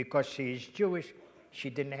because she is Jewish. She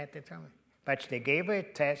didn't have to tell me. But they gave her a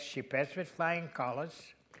test. She passed with flying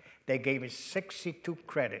colors. They gave her 62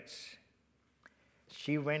 credits.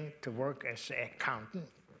 She went to work as an accountant,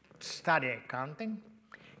 study accounting,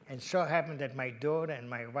 and so happened that my daughter and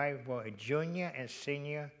my wife were a junior and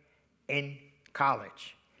senior in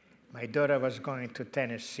college. My daughter was going to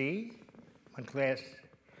Tennessee, Montclair,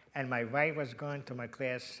 and my wife was going to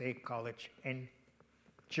Montclair State College in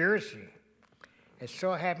Jersey. It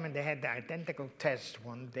so happened they had the identical test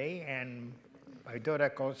one day, and my daughter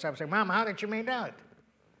calls up and said, "Mom, how did you make out?"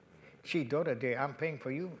 "Gee, daughter, dear, I'm paying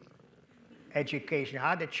for you education.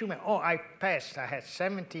 How did you make?" "Oh, I passed. I had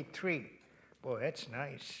 73. "Boy, that's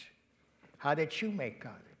nice. How did you make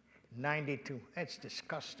out?" 92. "That's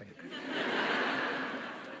disgusting."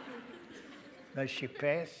 But she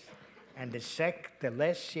passed, and the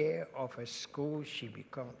last year of her school, she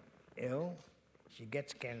became ill. She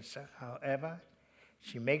gets cancer. However,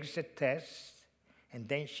 she makes the test, and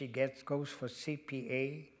then she goes for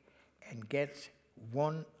CPA and gets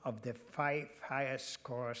one of the 5 highest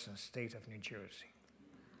scores in the state of New Jersey.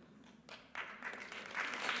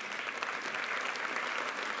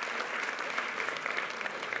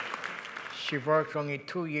 She worked only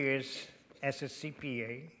 2 years as a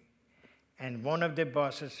CPA, and one of the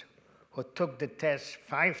bosses who took the test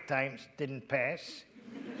 5 times didn't pass.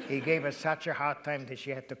 He gave her such a hard time that she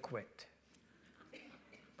had to quit.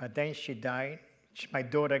 But then she died. My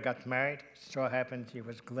daughter got married. So happened she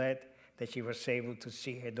was glad that she was able to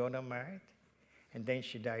see her daughter married. And then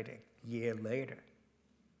she died a year later.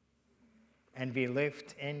 And we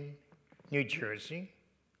lived in New Jersey.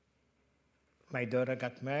 My daughter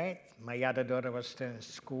got married. My other daughter was still in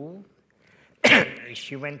school.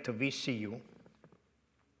 She went to VCU.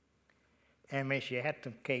 And when she had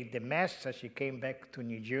to take the master, she came back to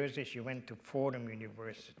New Jersey. She went to Fordham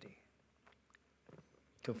University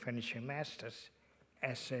to finish her master's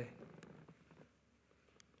as a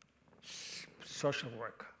social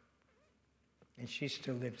worker. And she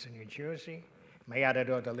still lives in New Jersey. My other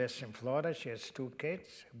daughter lives in Florida. She has 2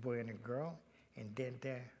 kids, a boy and a girl, and they're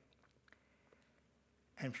there.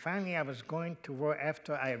 And finally, I was going to work,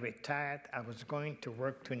 after I retired, I was going to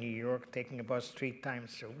work to New York, taking a bus 3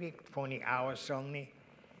 times a week, 20 hours only.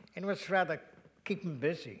 And it was rather keeping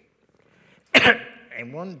busy.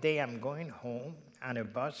 And one day I'm going home on a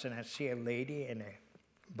bus, and I see a lady in a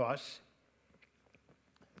bus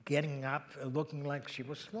getting up, looking like she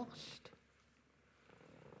was lost.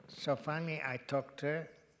 So finally, I talked to her.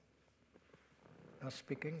 I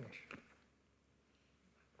speak English.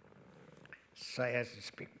 So I asked her to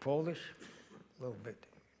speak Polish, a little bit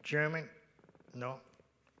German, no.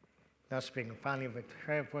 Not speaking finally with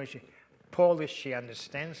her voice. Polish, she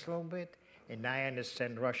understands a little bit, and I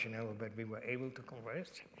understand Russian a little bit. We were able to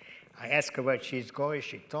converse. I asked her where she's going.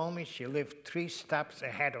 She told me she lived 3 stops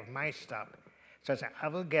ahead of my stop. So I said, I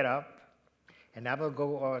will get up, and I will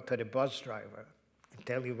go over to the bus driver and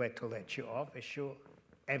tell you where to let you off. Is sure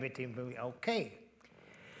everything will be okay.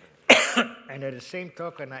 And at the same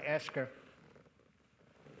token, I asked her,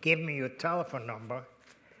 give me your telephone number,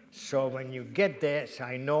 so when you get there, so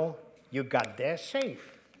I know you got there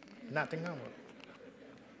safe. Nothing wrong with it.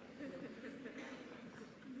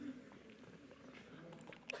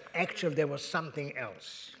 Actually, there was something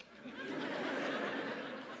else.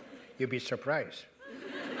 You'd be surprised.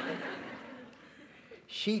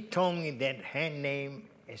 She told me that her name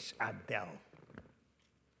is Adele.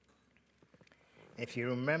 If you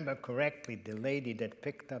remember correctly, the lady that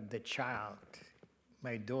picked up the child,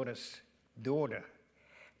 my daughter's daughter,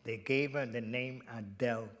 they gave her the name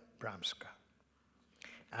Adele Bramska.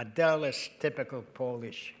 Adele is typical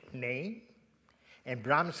Polish name, and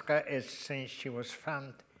Bramska is since she was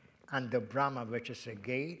found under Brama, which is a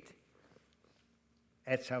gate.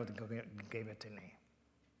 That's how they gave it the name.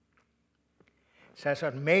 So I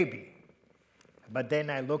thought maybe, but then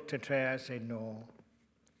I looked at her, I said, no,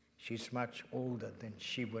 she's much older than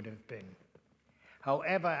she would have been.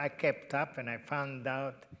 However, I kept up and I found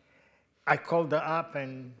out, I called her up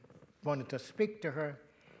and wanted to speak to her,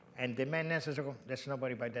 and the man answered, oh, there's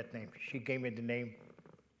nobody by that name. She gave me the name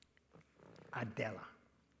Adela.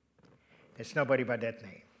 There's nobody by that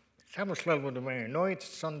name. So I was a little bit annoyed.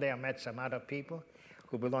 Sunday I met some other people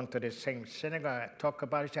who belong to the same synagogue. I talked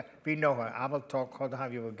about it. She said, we know her. I will talk to her.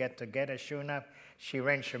 We will get together. Sure enough, she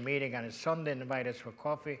arranged a meeting on a Sunday and invited us for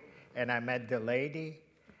coffee, and I met the lady.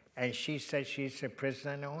 And she said she's a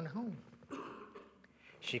prisoner in her own home.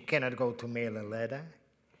 She cannot go to mail a letter.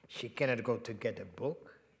 She cannot go to get a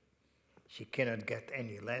book. She cannot get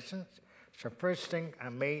any lessons. So first thing I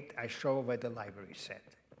made, I showed her where the library sat,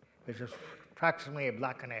 which was approximately a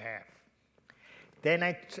block and a half. Then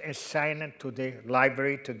I assigned her to the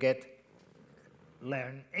library to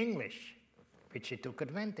learn English, which she took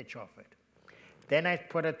advantage of it. Then I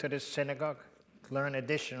put her to the synagogue to learn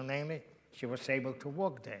additional English. She was able to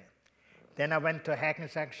work there. Then I went to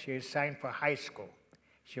Hackensack. She assigned for high school.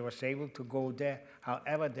 She was able to go there.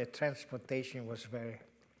 However, the transportation was very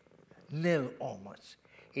nil almost.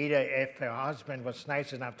 Either if her husband was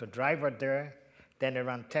nice enough to drive her there, then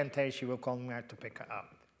around 10:30 she would call me out to pick her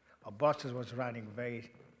up. Our buses was running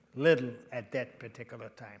very little at that particular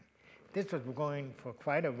time. This was going for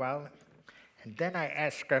quite a while. And then I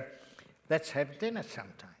asked her, let's have dinner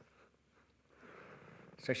sometime.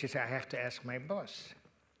 So she said, I have to ask my boss.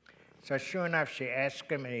 So sure enough, she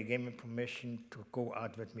asked him, and he gave me permission to go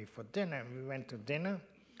out with me for dinner. And we went to dinner,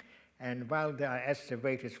 and while there, I asked the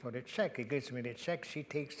waitress for the check. He gives me the check. She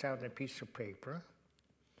takes out a piece of paper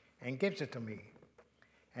and gives it to me.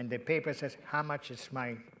 And the paper says, how much is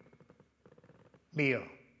my meal?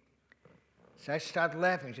 So I started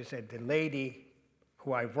laughing. She said, the lady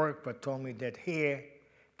who I work with told me that here,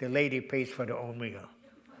 the lady pays for the whole meal.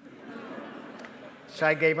 So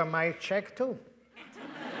I gave her my check too.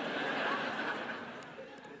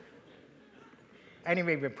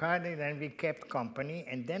 Anyway, we partied and we kept company,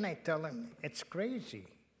 and then I tell him, it's crazy.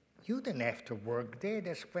 You didn't have to work there.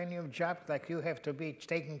 There's plenty of jobs like you have to be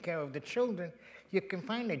taking care of the children. You can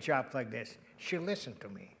find a job like this. She listened to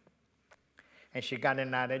me. And she got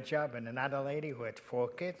another job, and another lady who had 4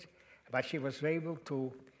 kids, but she was able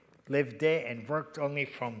to live there and worked only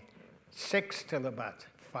from 6 till about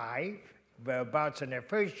 5. Whereabouts in her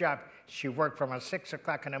first job, she worked from 6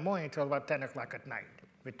 o'clock in the morning till about 10 o'clock at night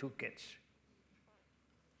with 2 kids.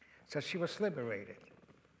 So she was liberated.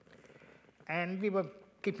 And we were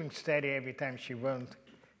keeping steady every time she went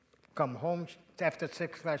Come home after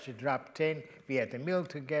 6 o'clock, she dropped in. We had a meal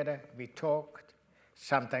together. We talked.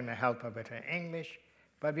 Sometimes I helped her with her English,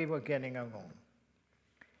 but we were getting along.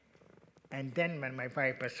 And then when my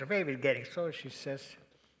wife passed away, we were getting so, she says,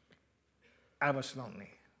 I was lonely.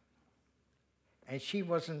 And she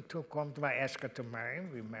wasn't too comfortable. I asked her to marry.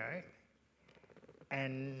 We married.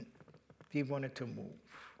 And we wanted to move.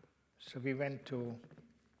 So we went to,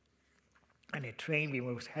 on a train, we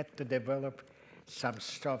had to develop some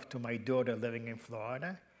stuff to my daughter living in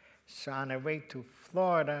Florida. So on our way to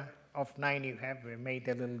Florida, off 90, we made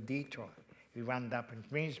a little detour. We wound up in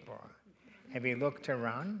Greensboro. And we looked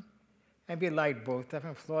around, and we liked both of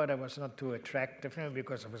them. Florida was not too attractive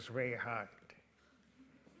because it was very hot.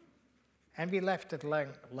 And we left it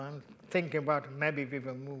long, thinking about maybe we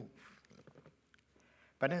will move.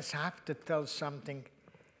 But I have to tell something.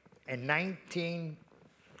 In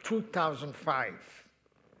 2005,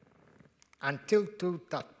 until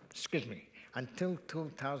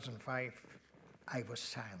 2005, I was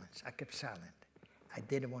silent. I kept silent. I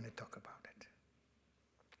didn't want to talk about it.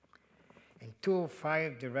 In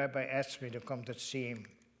 2005, the rabbi asked me to come to see him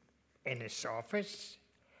in his office.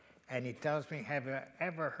 And he tells me, have you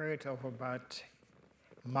ever heard of about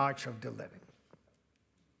March of the Living?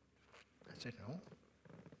 I said, no.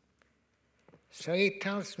 So he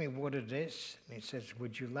tells me what it is. And he says, we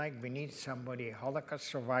need somebody, a Holocaust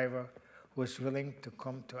survivor, who's willing to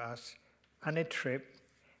come to us on a trip,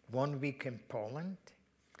 1 week in Poland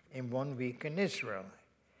and 1 week in Israel.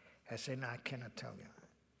 I said, no, I cannot tell you.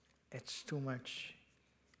 It's too much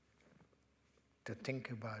to think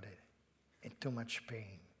about it and too much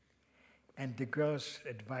pain. And the girls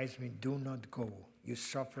advised me, do not go. You're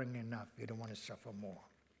suffering enough. You don't want to suffer more.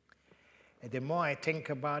 And the more I think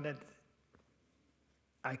about it,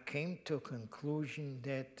 I came to a conclusion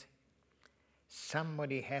that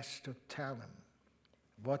somebody has to tell them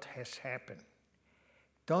what has happened.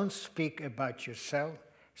 Don't speak about yourself.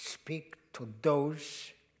 Speak to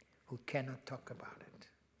those who cannot talk about it.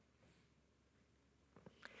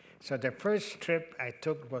 So the first trip I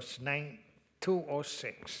took was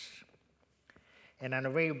 2006. And on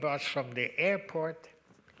the way bus from the airport,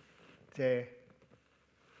 the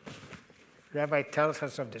rabbi tells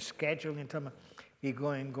us of the schedule. And tells me, we're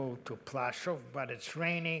going to go to Plaszow, but it's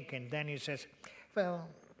raining. And then he says, well,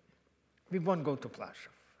 we won't go to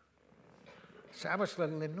Plaszow. So I was a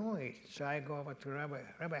little annoyed. So I go over to Rabbi.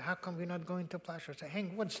 Rabbi, how come we're not going to Plaszow? I say,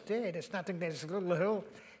 Hank, what's there? There's nothing. There's a little hill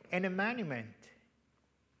and a monument.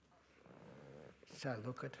 So I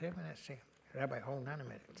look at him and I say, Rabbi, hold on a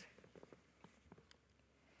minute.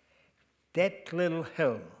 That little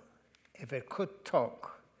hill, if it could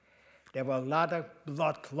talk, there were a lot of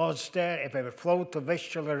blood clots there. If it would flow to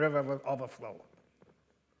Vistula River, it will overflow.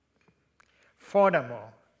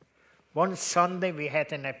 Furthermore, one Sunday we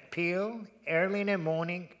had an appeal early in the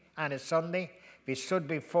morning on a Sunday. We stood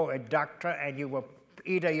before a doctor, and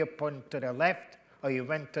either you went to the left or you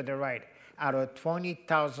went to the right. Out of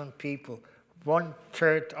 20,000 people,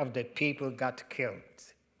 1/3 of the people got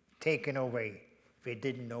killed, taken away. We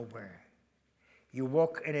didn't know where. You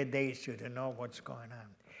walk in a daze, you don't know what's going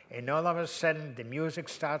on. And all of a sudden, the music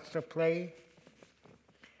starts to play.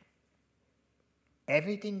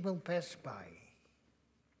 Everything will pass by.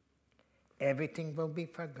 Everything will be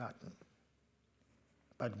forgotten.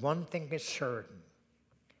 But one thing is certain.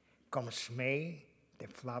 Comes May, the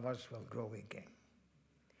flowers will grow again.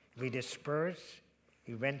 We dispersed.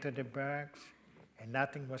 We went to the barracks, and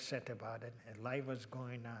nothing was said about it, and life was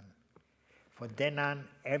going on. From then on,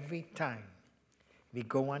 every time we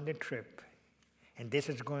go on the trip, and this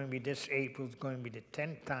April is going to be the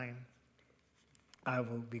 10th time, I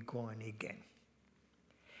will be going again.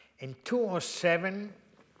 In 2007,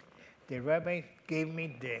 the rabbi gave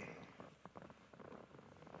me the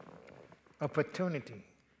opportunity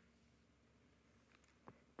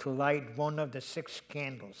to light one of the 6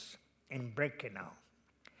 candles in Birkenau.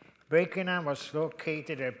 Birkenau was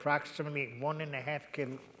located approximately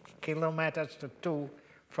 1.5 kilometers to 2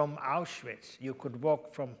 from Auschwitz. You could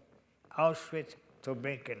walk from Auschwitz to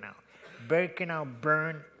Birkenau. Birkenau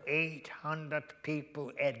burned 800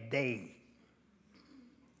 people a day.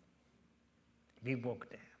 We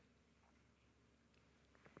walked there.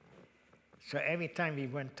 So every time we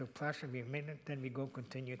went to Plaza, we made it, then we go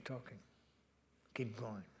continue talking. Keep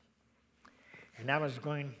going. And I was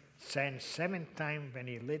going 7th time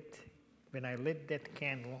when I lit that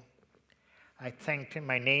candle, I thanked him.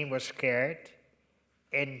 My name was scared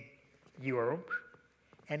in Europe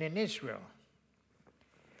and in Israel.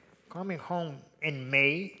 Coming home in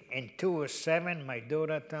May in 2007, my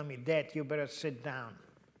daughter told me, Dad, you better sit down.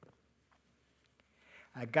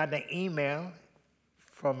 I got an email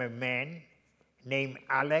from a man named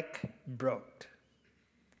Hank Brodt.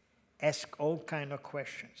 Ask all kind of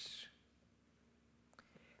questions.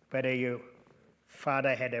 Whether your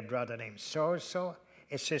father had a brother named so-and-so,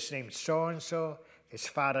 his sister named so-and-so, his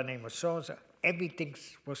father name was so-and-so, everything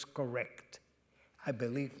was correct. I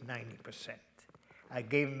believe 90%. I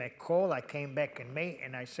gave him a call. I came back in May,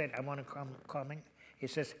 and I said, I want to come in. He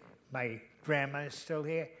says, my grandma is still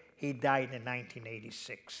here. He died in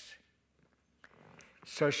 1986.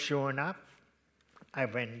 So sure enough, I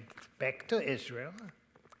went back to Israel.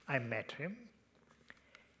 I met him,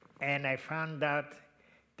 and I found out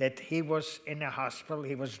that he was in a hospital.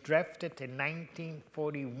 He was drafted in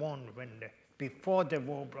 1941 before the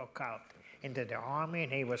war broke out into the army,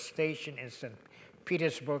 and he was stationed in St.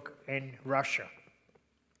 Petersburg in Russia.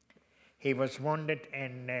 He was wounded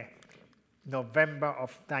in November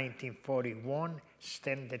of 1941,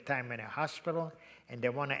 spent the time in a hospital, and they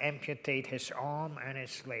want to amputate his arm and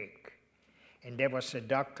his leg. And there was a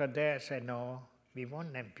doctor there said, no, we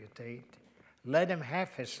won't amputate. Let him have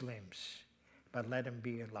his limbs, but let him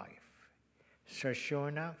be alive. So sure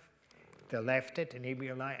enough, they left it, and he be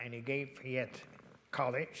alive, and he had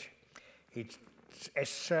college. He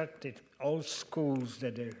asserted all schools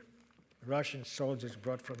that the Russian soldiers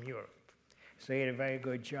brought from Europe. So he had a very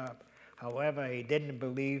good job. However, he didn't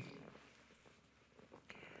believe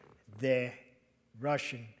the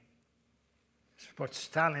Russian, what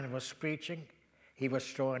Stalin was preaching. He was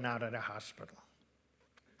thrown out of the hospital.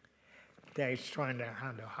 They was thrown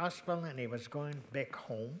out of the hospital, and he was going back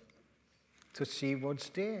home to see what's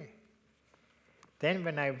there. Then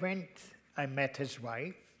when I went, I met his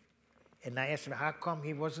wife, and I asked him, how come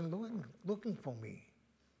he wasn't looking for me?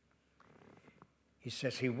 He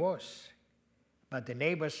says he was. But the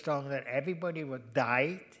neighbors told me that everybody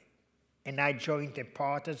died, and I joined the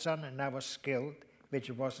partisan, and I was killed, which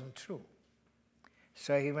wasn't true.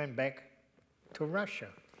 So he went back to Russia.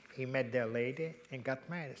 He met their lady and got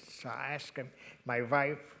married. So I asked him, my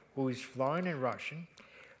wife, who is fluent in Russian,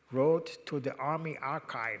 wrote to the Army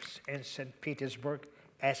Archives in St. Petersburg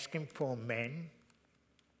asking for men,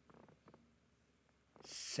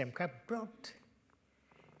 Simcha Brodt.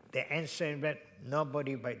 The answer was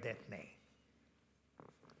nobody by that name.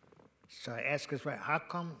 So I asked his wife, how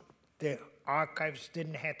come the archives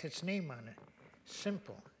didn't have his name on it?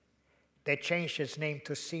 Simple. They changed his name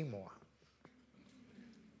to Seymour.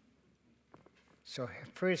 So her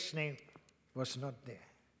first name was not there.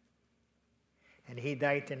 And he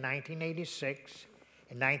died in 1986.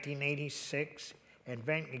 In 1986, and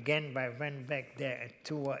went back there in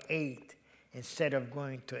 2008. Instead of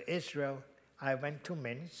going to Israel, I went to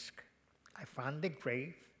Minsk. I found the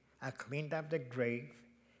grave. I cleaned up the grave.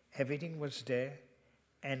 Everything was there,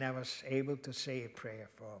 and I was able to say a prayer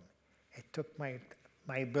for him. It took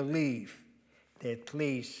my belief that at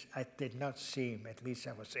least I did not see him, at least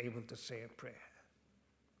I was able to say a prayer.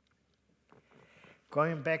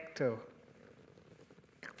 Going back to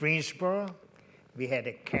Greensboro, we had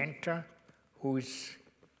a cantor who's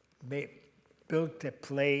built a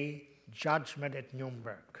play, Judgment at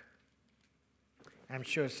Nuremberg. I'm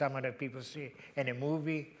sure some of the people see it in a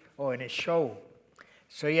movie or in a show.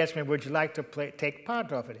 So he asked me, would you like to take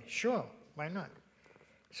part of it? Sure, why not?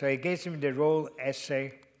 So he gave him the role as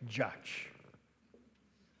a judge,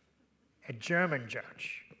 a German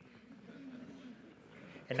judge.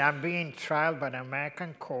 And I'm being tried by the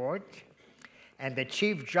American court, and the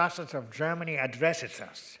Chief Justice of Germany addresses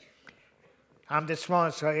us. I'm the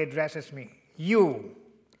smallest, so he addresses me. You,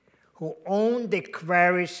 who own the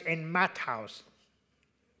quarries in Matthaus,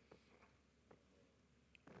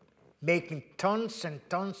 making tons and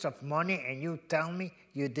tons of money, and you tell me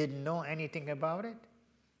you didn't know anything about it?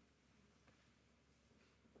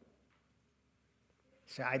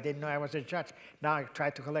 So I didn't know I was a judge. Now I try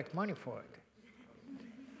to collect money for it.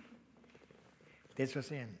 This was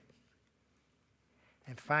in.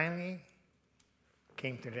 And finally,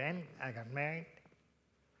 came to the end. I got married.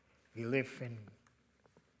 We live in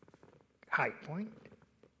High Point.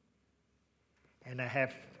 And I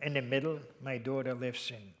have, in the middle, my daughter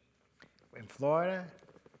lives in Florida,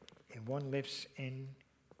 and one lives in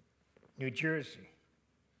New Jersey.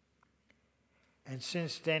 And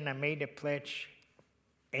since then, I made a pledge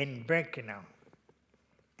in Birkenau.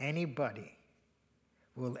 Anybody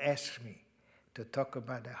will ask me to talk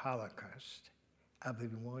about the Holocaust, I'll be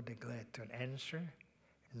more than glad to answer,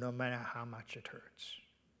 no matter how much it hurts.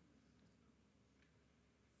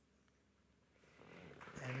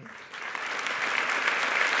 And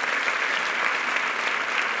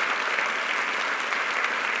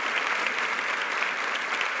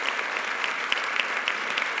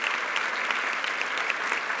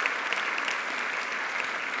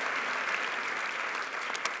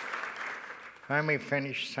If I may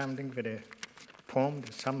finish something with a poem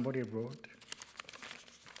that somebody wrote.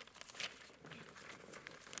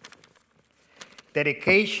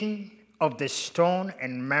 Dedication of the stone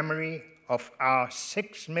in memory of our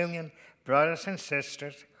 6 million brothers and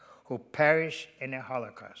sisters who perished in the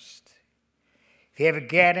Holocaust. We have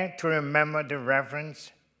gathered to remember the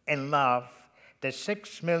reverence and love the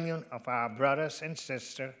 6 million of our brothers and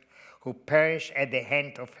sisters who perished at the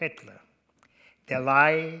hand of Hitler. They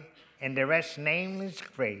lie in the rest nameless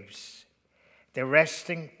graves. The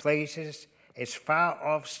resting places is far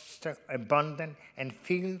off, still abundant, and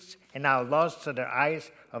fields and now lost to the eyes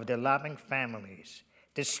of the loving families.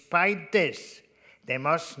 Despite this, they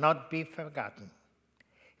must not be forgotten.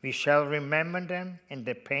 We shall remember them in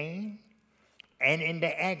the pain and in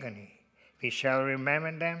the agony. We shall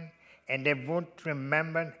remember them, and they would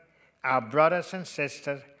remember our brothers and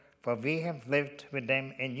sisters, for we have lived with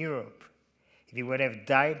them in Europe. We would have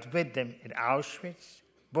died with them at Auschwitz,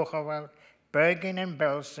 Buchenwald, Bergen and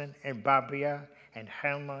Belsen, and Babia, and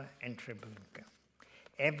Helmer and Treblinka.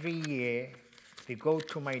 Every year, we go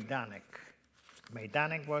to Majdanek.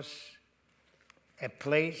 Majdanek was a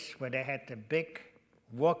place where they had a big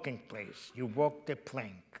walking place. You walked the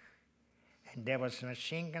plank. And there was a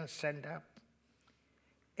machine gun set up.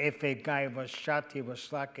 If a guy was shot, he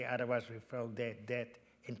was lucky. Otherwise, we fell dead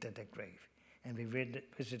into the grave. And we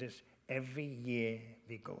visit this every year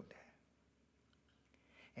we go there.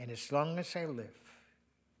 And as long as I live,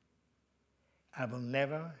 I will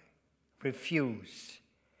never refuse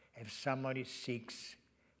if somebody seeks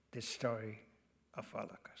the story of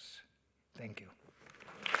Holocaust. Thank you.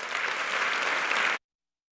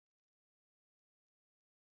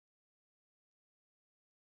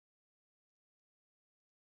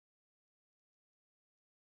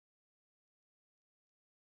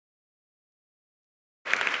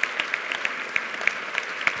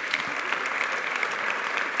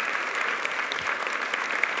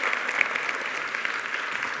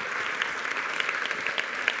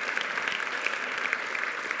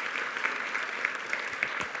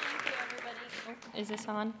 Is this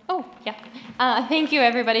on? Oh, yeah. Thank you,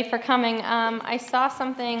 everybody, for coming. I saw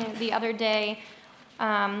something the other day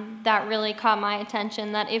that really caught my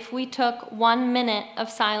attention, that if we took 1 minute of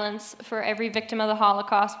silence for every victim of the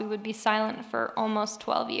Holocaust, we would be silent for almost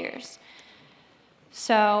 12 years.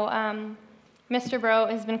 So Mr.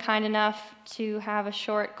 Brodt has been kind enough to have a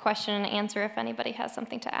short question and answer if anybody has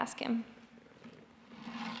something to ask him.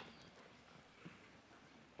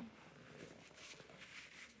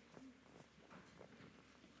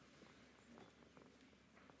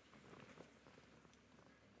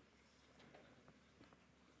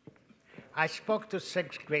 I spoke to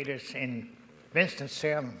 6th graders in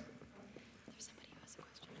Winston-Salem. There's somebody who has a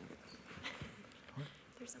question.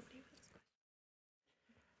 There's somebody who has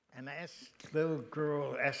a question. And little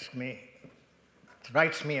girl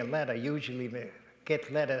writes me a letter. Usually we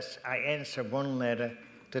get letters. I answer one letter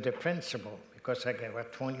to the principal because I get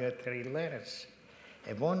about 20 or 30 letters.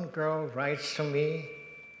 And one girl writes to me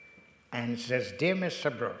and says, "Dear Mr.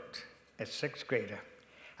 Brodt," a 6th grader,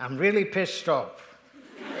 "I'm really pissed off.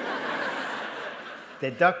 The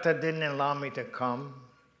doctor didn't allow me to come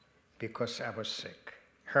because I was sick."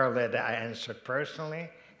 Her letter I answered personally,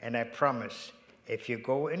 and I promise, if you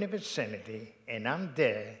go in the vicinity and I'm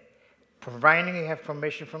there, providing you have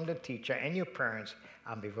permission from the teacher and your parents,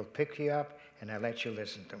 we will pick you up and I'll let you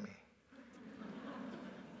listen to me.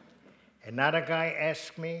 Another guy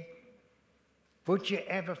asked me, "Would you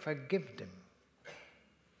ever forgive them?"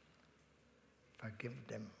 Forgive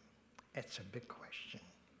them? That's a big question.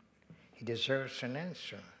 He deserves an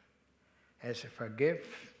answer. As a forgive,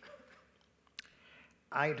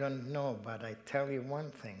 I don't know, but I tell you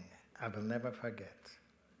one thing, I will never forget.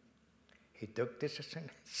 He took this as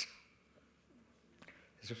an answer.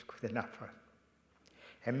 This was good enough for him.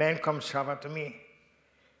 A man comes over to me,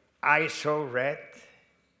 eyes so red,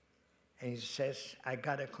 and he says, "I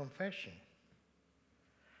got a confession."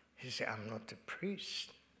 He said, "I'm not a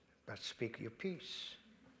priest, but speak your peace."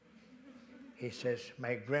 He says,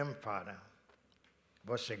 "My grandfather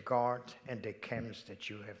was a guard in the camps that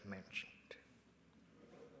you have mentioned."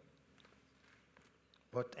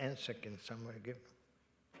 What answer can someone give?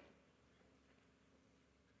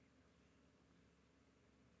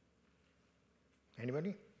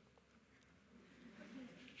 Anybody?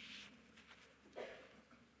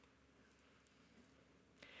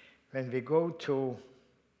 When we go to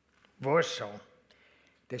Warsaw,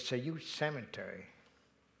 there's a huge cemetery,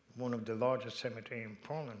 one of the largest cemeteries in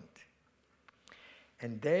Poland.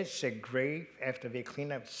 And there's a grave, after we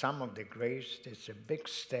clean up some of the graves, there's a big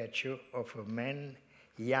statue of a man,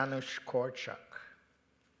 Janusz Korczak.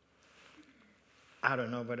 I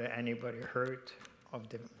don't know whether anybody heard of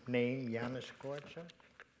the name Janusz Korczak.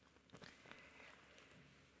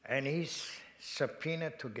 And he's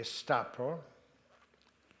subpoenaed to Gestapo,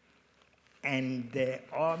 and they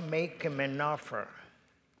all make him an offer.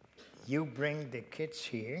 You bring the kids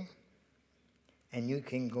here, and you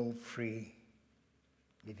can go free.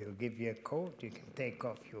 If you'll give you a coat, you can take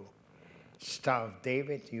off your Star of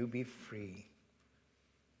David, you'll be free.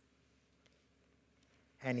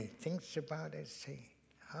 And he thinks about it, say,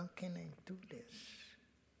 how can I do this?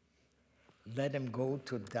 Let him go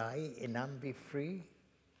to die and I'm be free?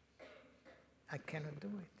 I cannot do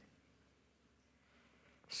it.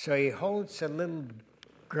 So he holds a little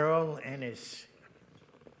girl in his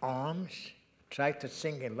arms, tries to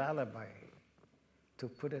sing a lullaby to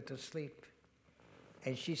put her to sleep.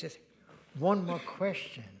 And she says, one more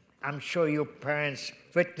question. I'm sure your parents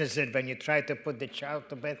witness it when you try to put the child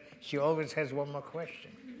to bed. She always has one more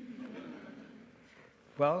question.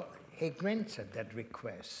 Well, he grants her that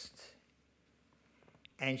request.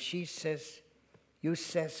 And she says, you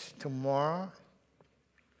says tomorrow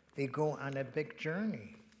we go on a big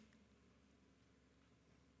journey.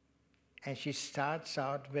 And she starts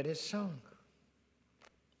out with a song,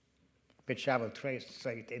 which I will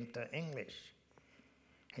translate into English.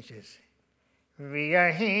 And she says, we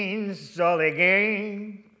are heen all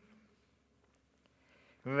again,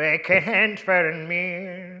 we can't fern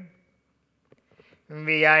meer.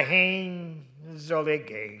 We are heen all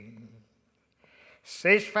again,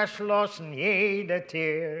 sich verschlossen jeder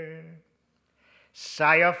Tür.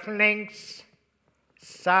 Sei auf links,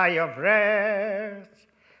 sei auf rechts,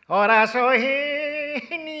 oder so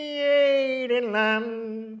in jedem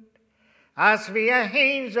Land, als wir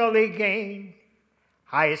heen soll gehen,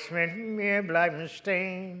 heißt mit mir bleiben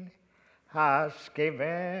stehen, hast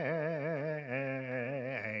gewähnt,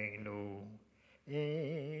 du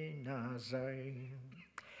in sein.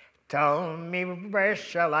 Tell me, where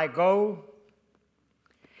shall I go?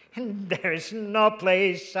 There is no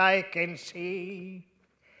place I can see.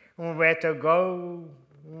 Where to go,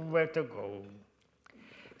 where to go?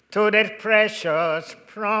 To that precious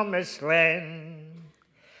promised land.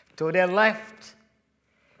 To the left,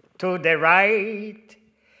 to the right,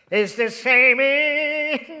 is the same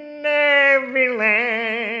in every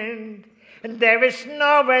land. And there is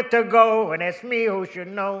nowhere to go, and it's me who should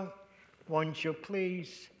know. Won't you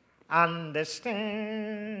please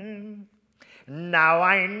understand? Now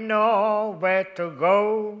I know where to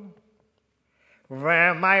go,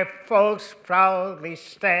 where my folks proudly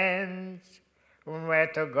stands. Where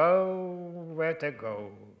to go, where to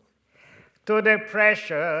go? To the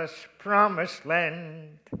precious promised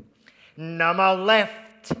land. No more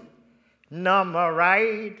left, no more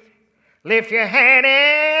right. Lift your head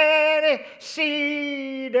and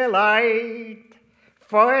see the light.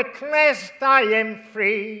 For at last I am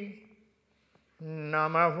free. No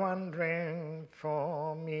more wandering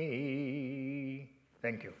for me.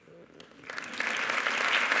 Thank you.